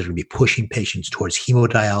of things that are going to be pushing patients towards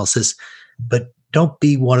hemodialysis, but don't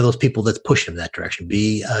be one of those people that's pushing them that direction.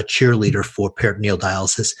 Be a cheerleader for peritoneal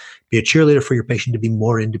dialysis. Be a cheerleader for your patient to be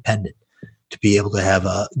more independent, to be able to have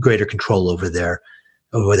a greater control over their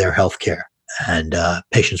health care. And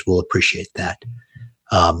patients will appreciate that.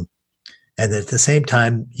 And at the same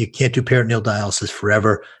time, you can't do peritoneal dialysis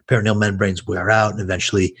forever. Peritoneal membranes wear out, and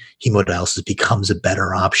eventually hemodialysis becomes a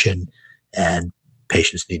better option, and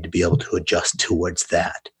patients need to be able to adjust towards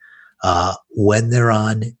that. When they're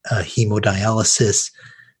on hemodialysis,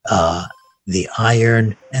 the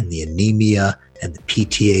iron and the anemia and the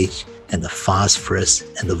PTH and the phosphorus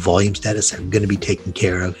and the volume status are going to be taken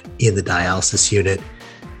care of in the dialysis unit.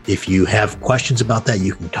 If you have questions about that,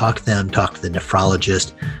 you can talk to them, talk to the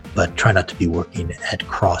nephrologist, but try not to be working at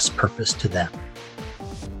cross purpose to them.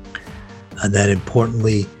 And then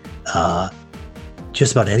importantly,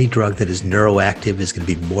 just about any drug that is neuroactive is going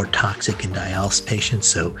to be more toxic in dialysis patients.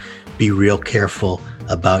 So be real careful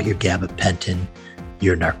about your gabapentin,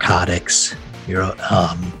 your narcotics,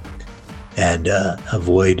 and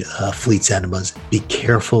avoid Fleet's enemas. Be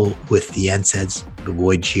careful with the NSAIDs,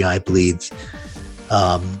 avoid GI bleeds.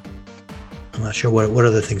 I'm not sure what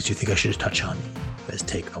other things do you think I should touch on as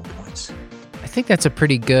take-home points. I think that's a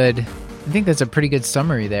pretty good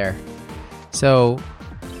summary there. So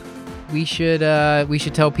we should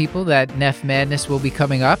tell people that Neph Madness will be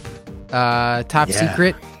coming up. Top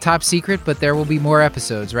secret, but there will be more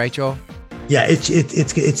episodes, right, Joel? Yeah, this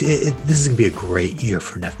is gonna be a great year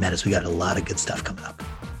for Neph Madness. We got a lot of good stuff coming up.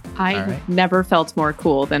 I never felt more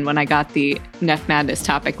cool than when I got the Neph Madness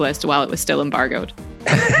topic list while it was still embargoed.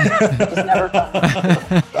 Just never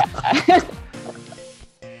felt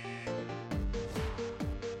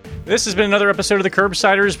This has been another episode of the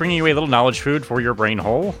Curbsiders, bringing you a little knowledge food for your brain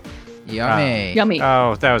hole. Yummy. Yummy.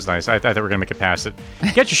 Oh, that was nice. I thought we were going to make it past it.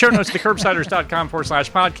 Get your show notes at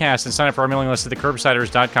thecurbsiders.com/podcast and sign up for our mailing list at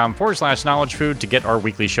thecurbsiders.com/knowledge food to get our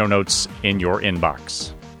weekly show notes in your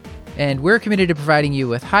inbox. And we're committed to providing you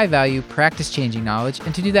with high-value, practice-changing knowledge.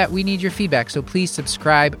 And to do that, we need your feedback. So please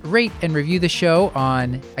subscribe, rate, and review the show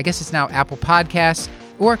on, I guess it's now Apple Podcasts,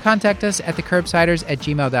 or contact us at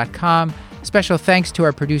thecurbsiders@gmail.com. Special thanks to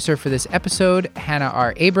our producer for this episode, Hannah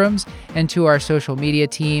R. Abrams, and to our social media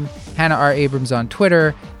team, Hannah R. Abrams on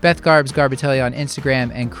Twitter, Beth Garbatelli on Instagram,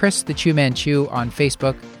 and Chris the Chew Man Chew on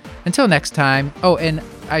Facebook. Until next time. Oh, and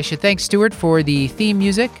I should thank Stuart for the theme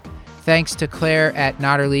music. Thanks to Claire at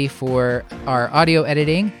Notterly for our audio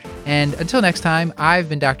editing. And until next time, I've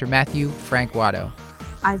been Dr. Matthew Frank Watto.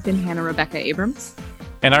 I've been Hannah Rebecca Abrams.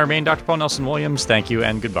 And I remain Dr. Paul Nelson Williams. Thank you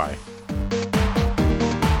and goodbye.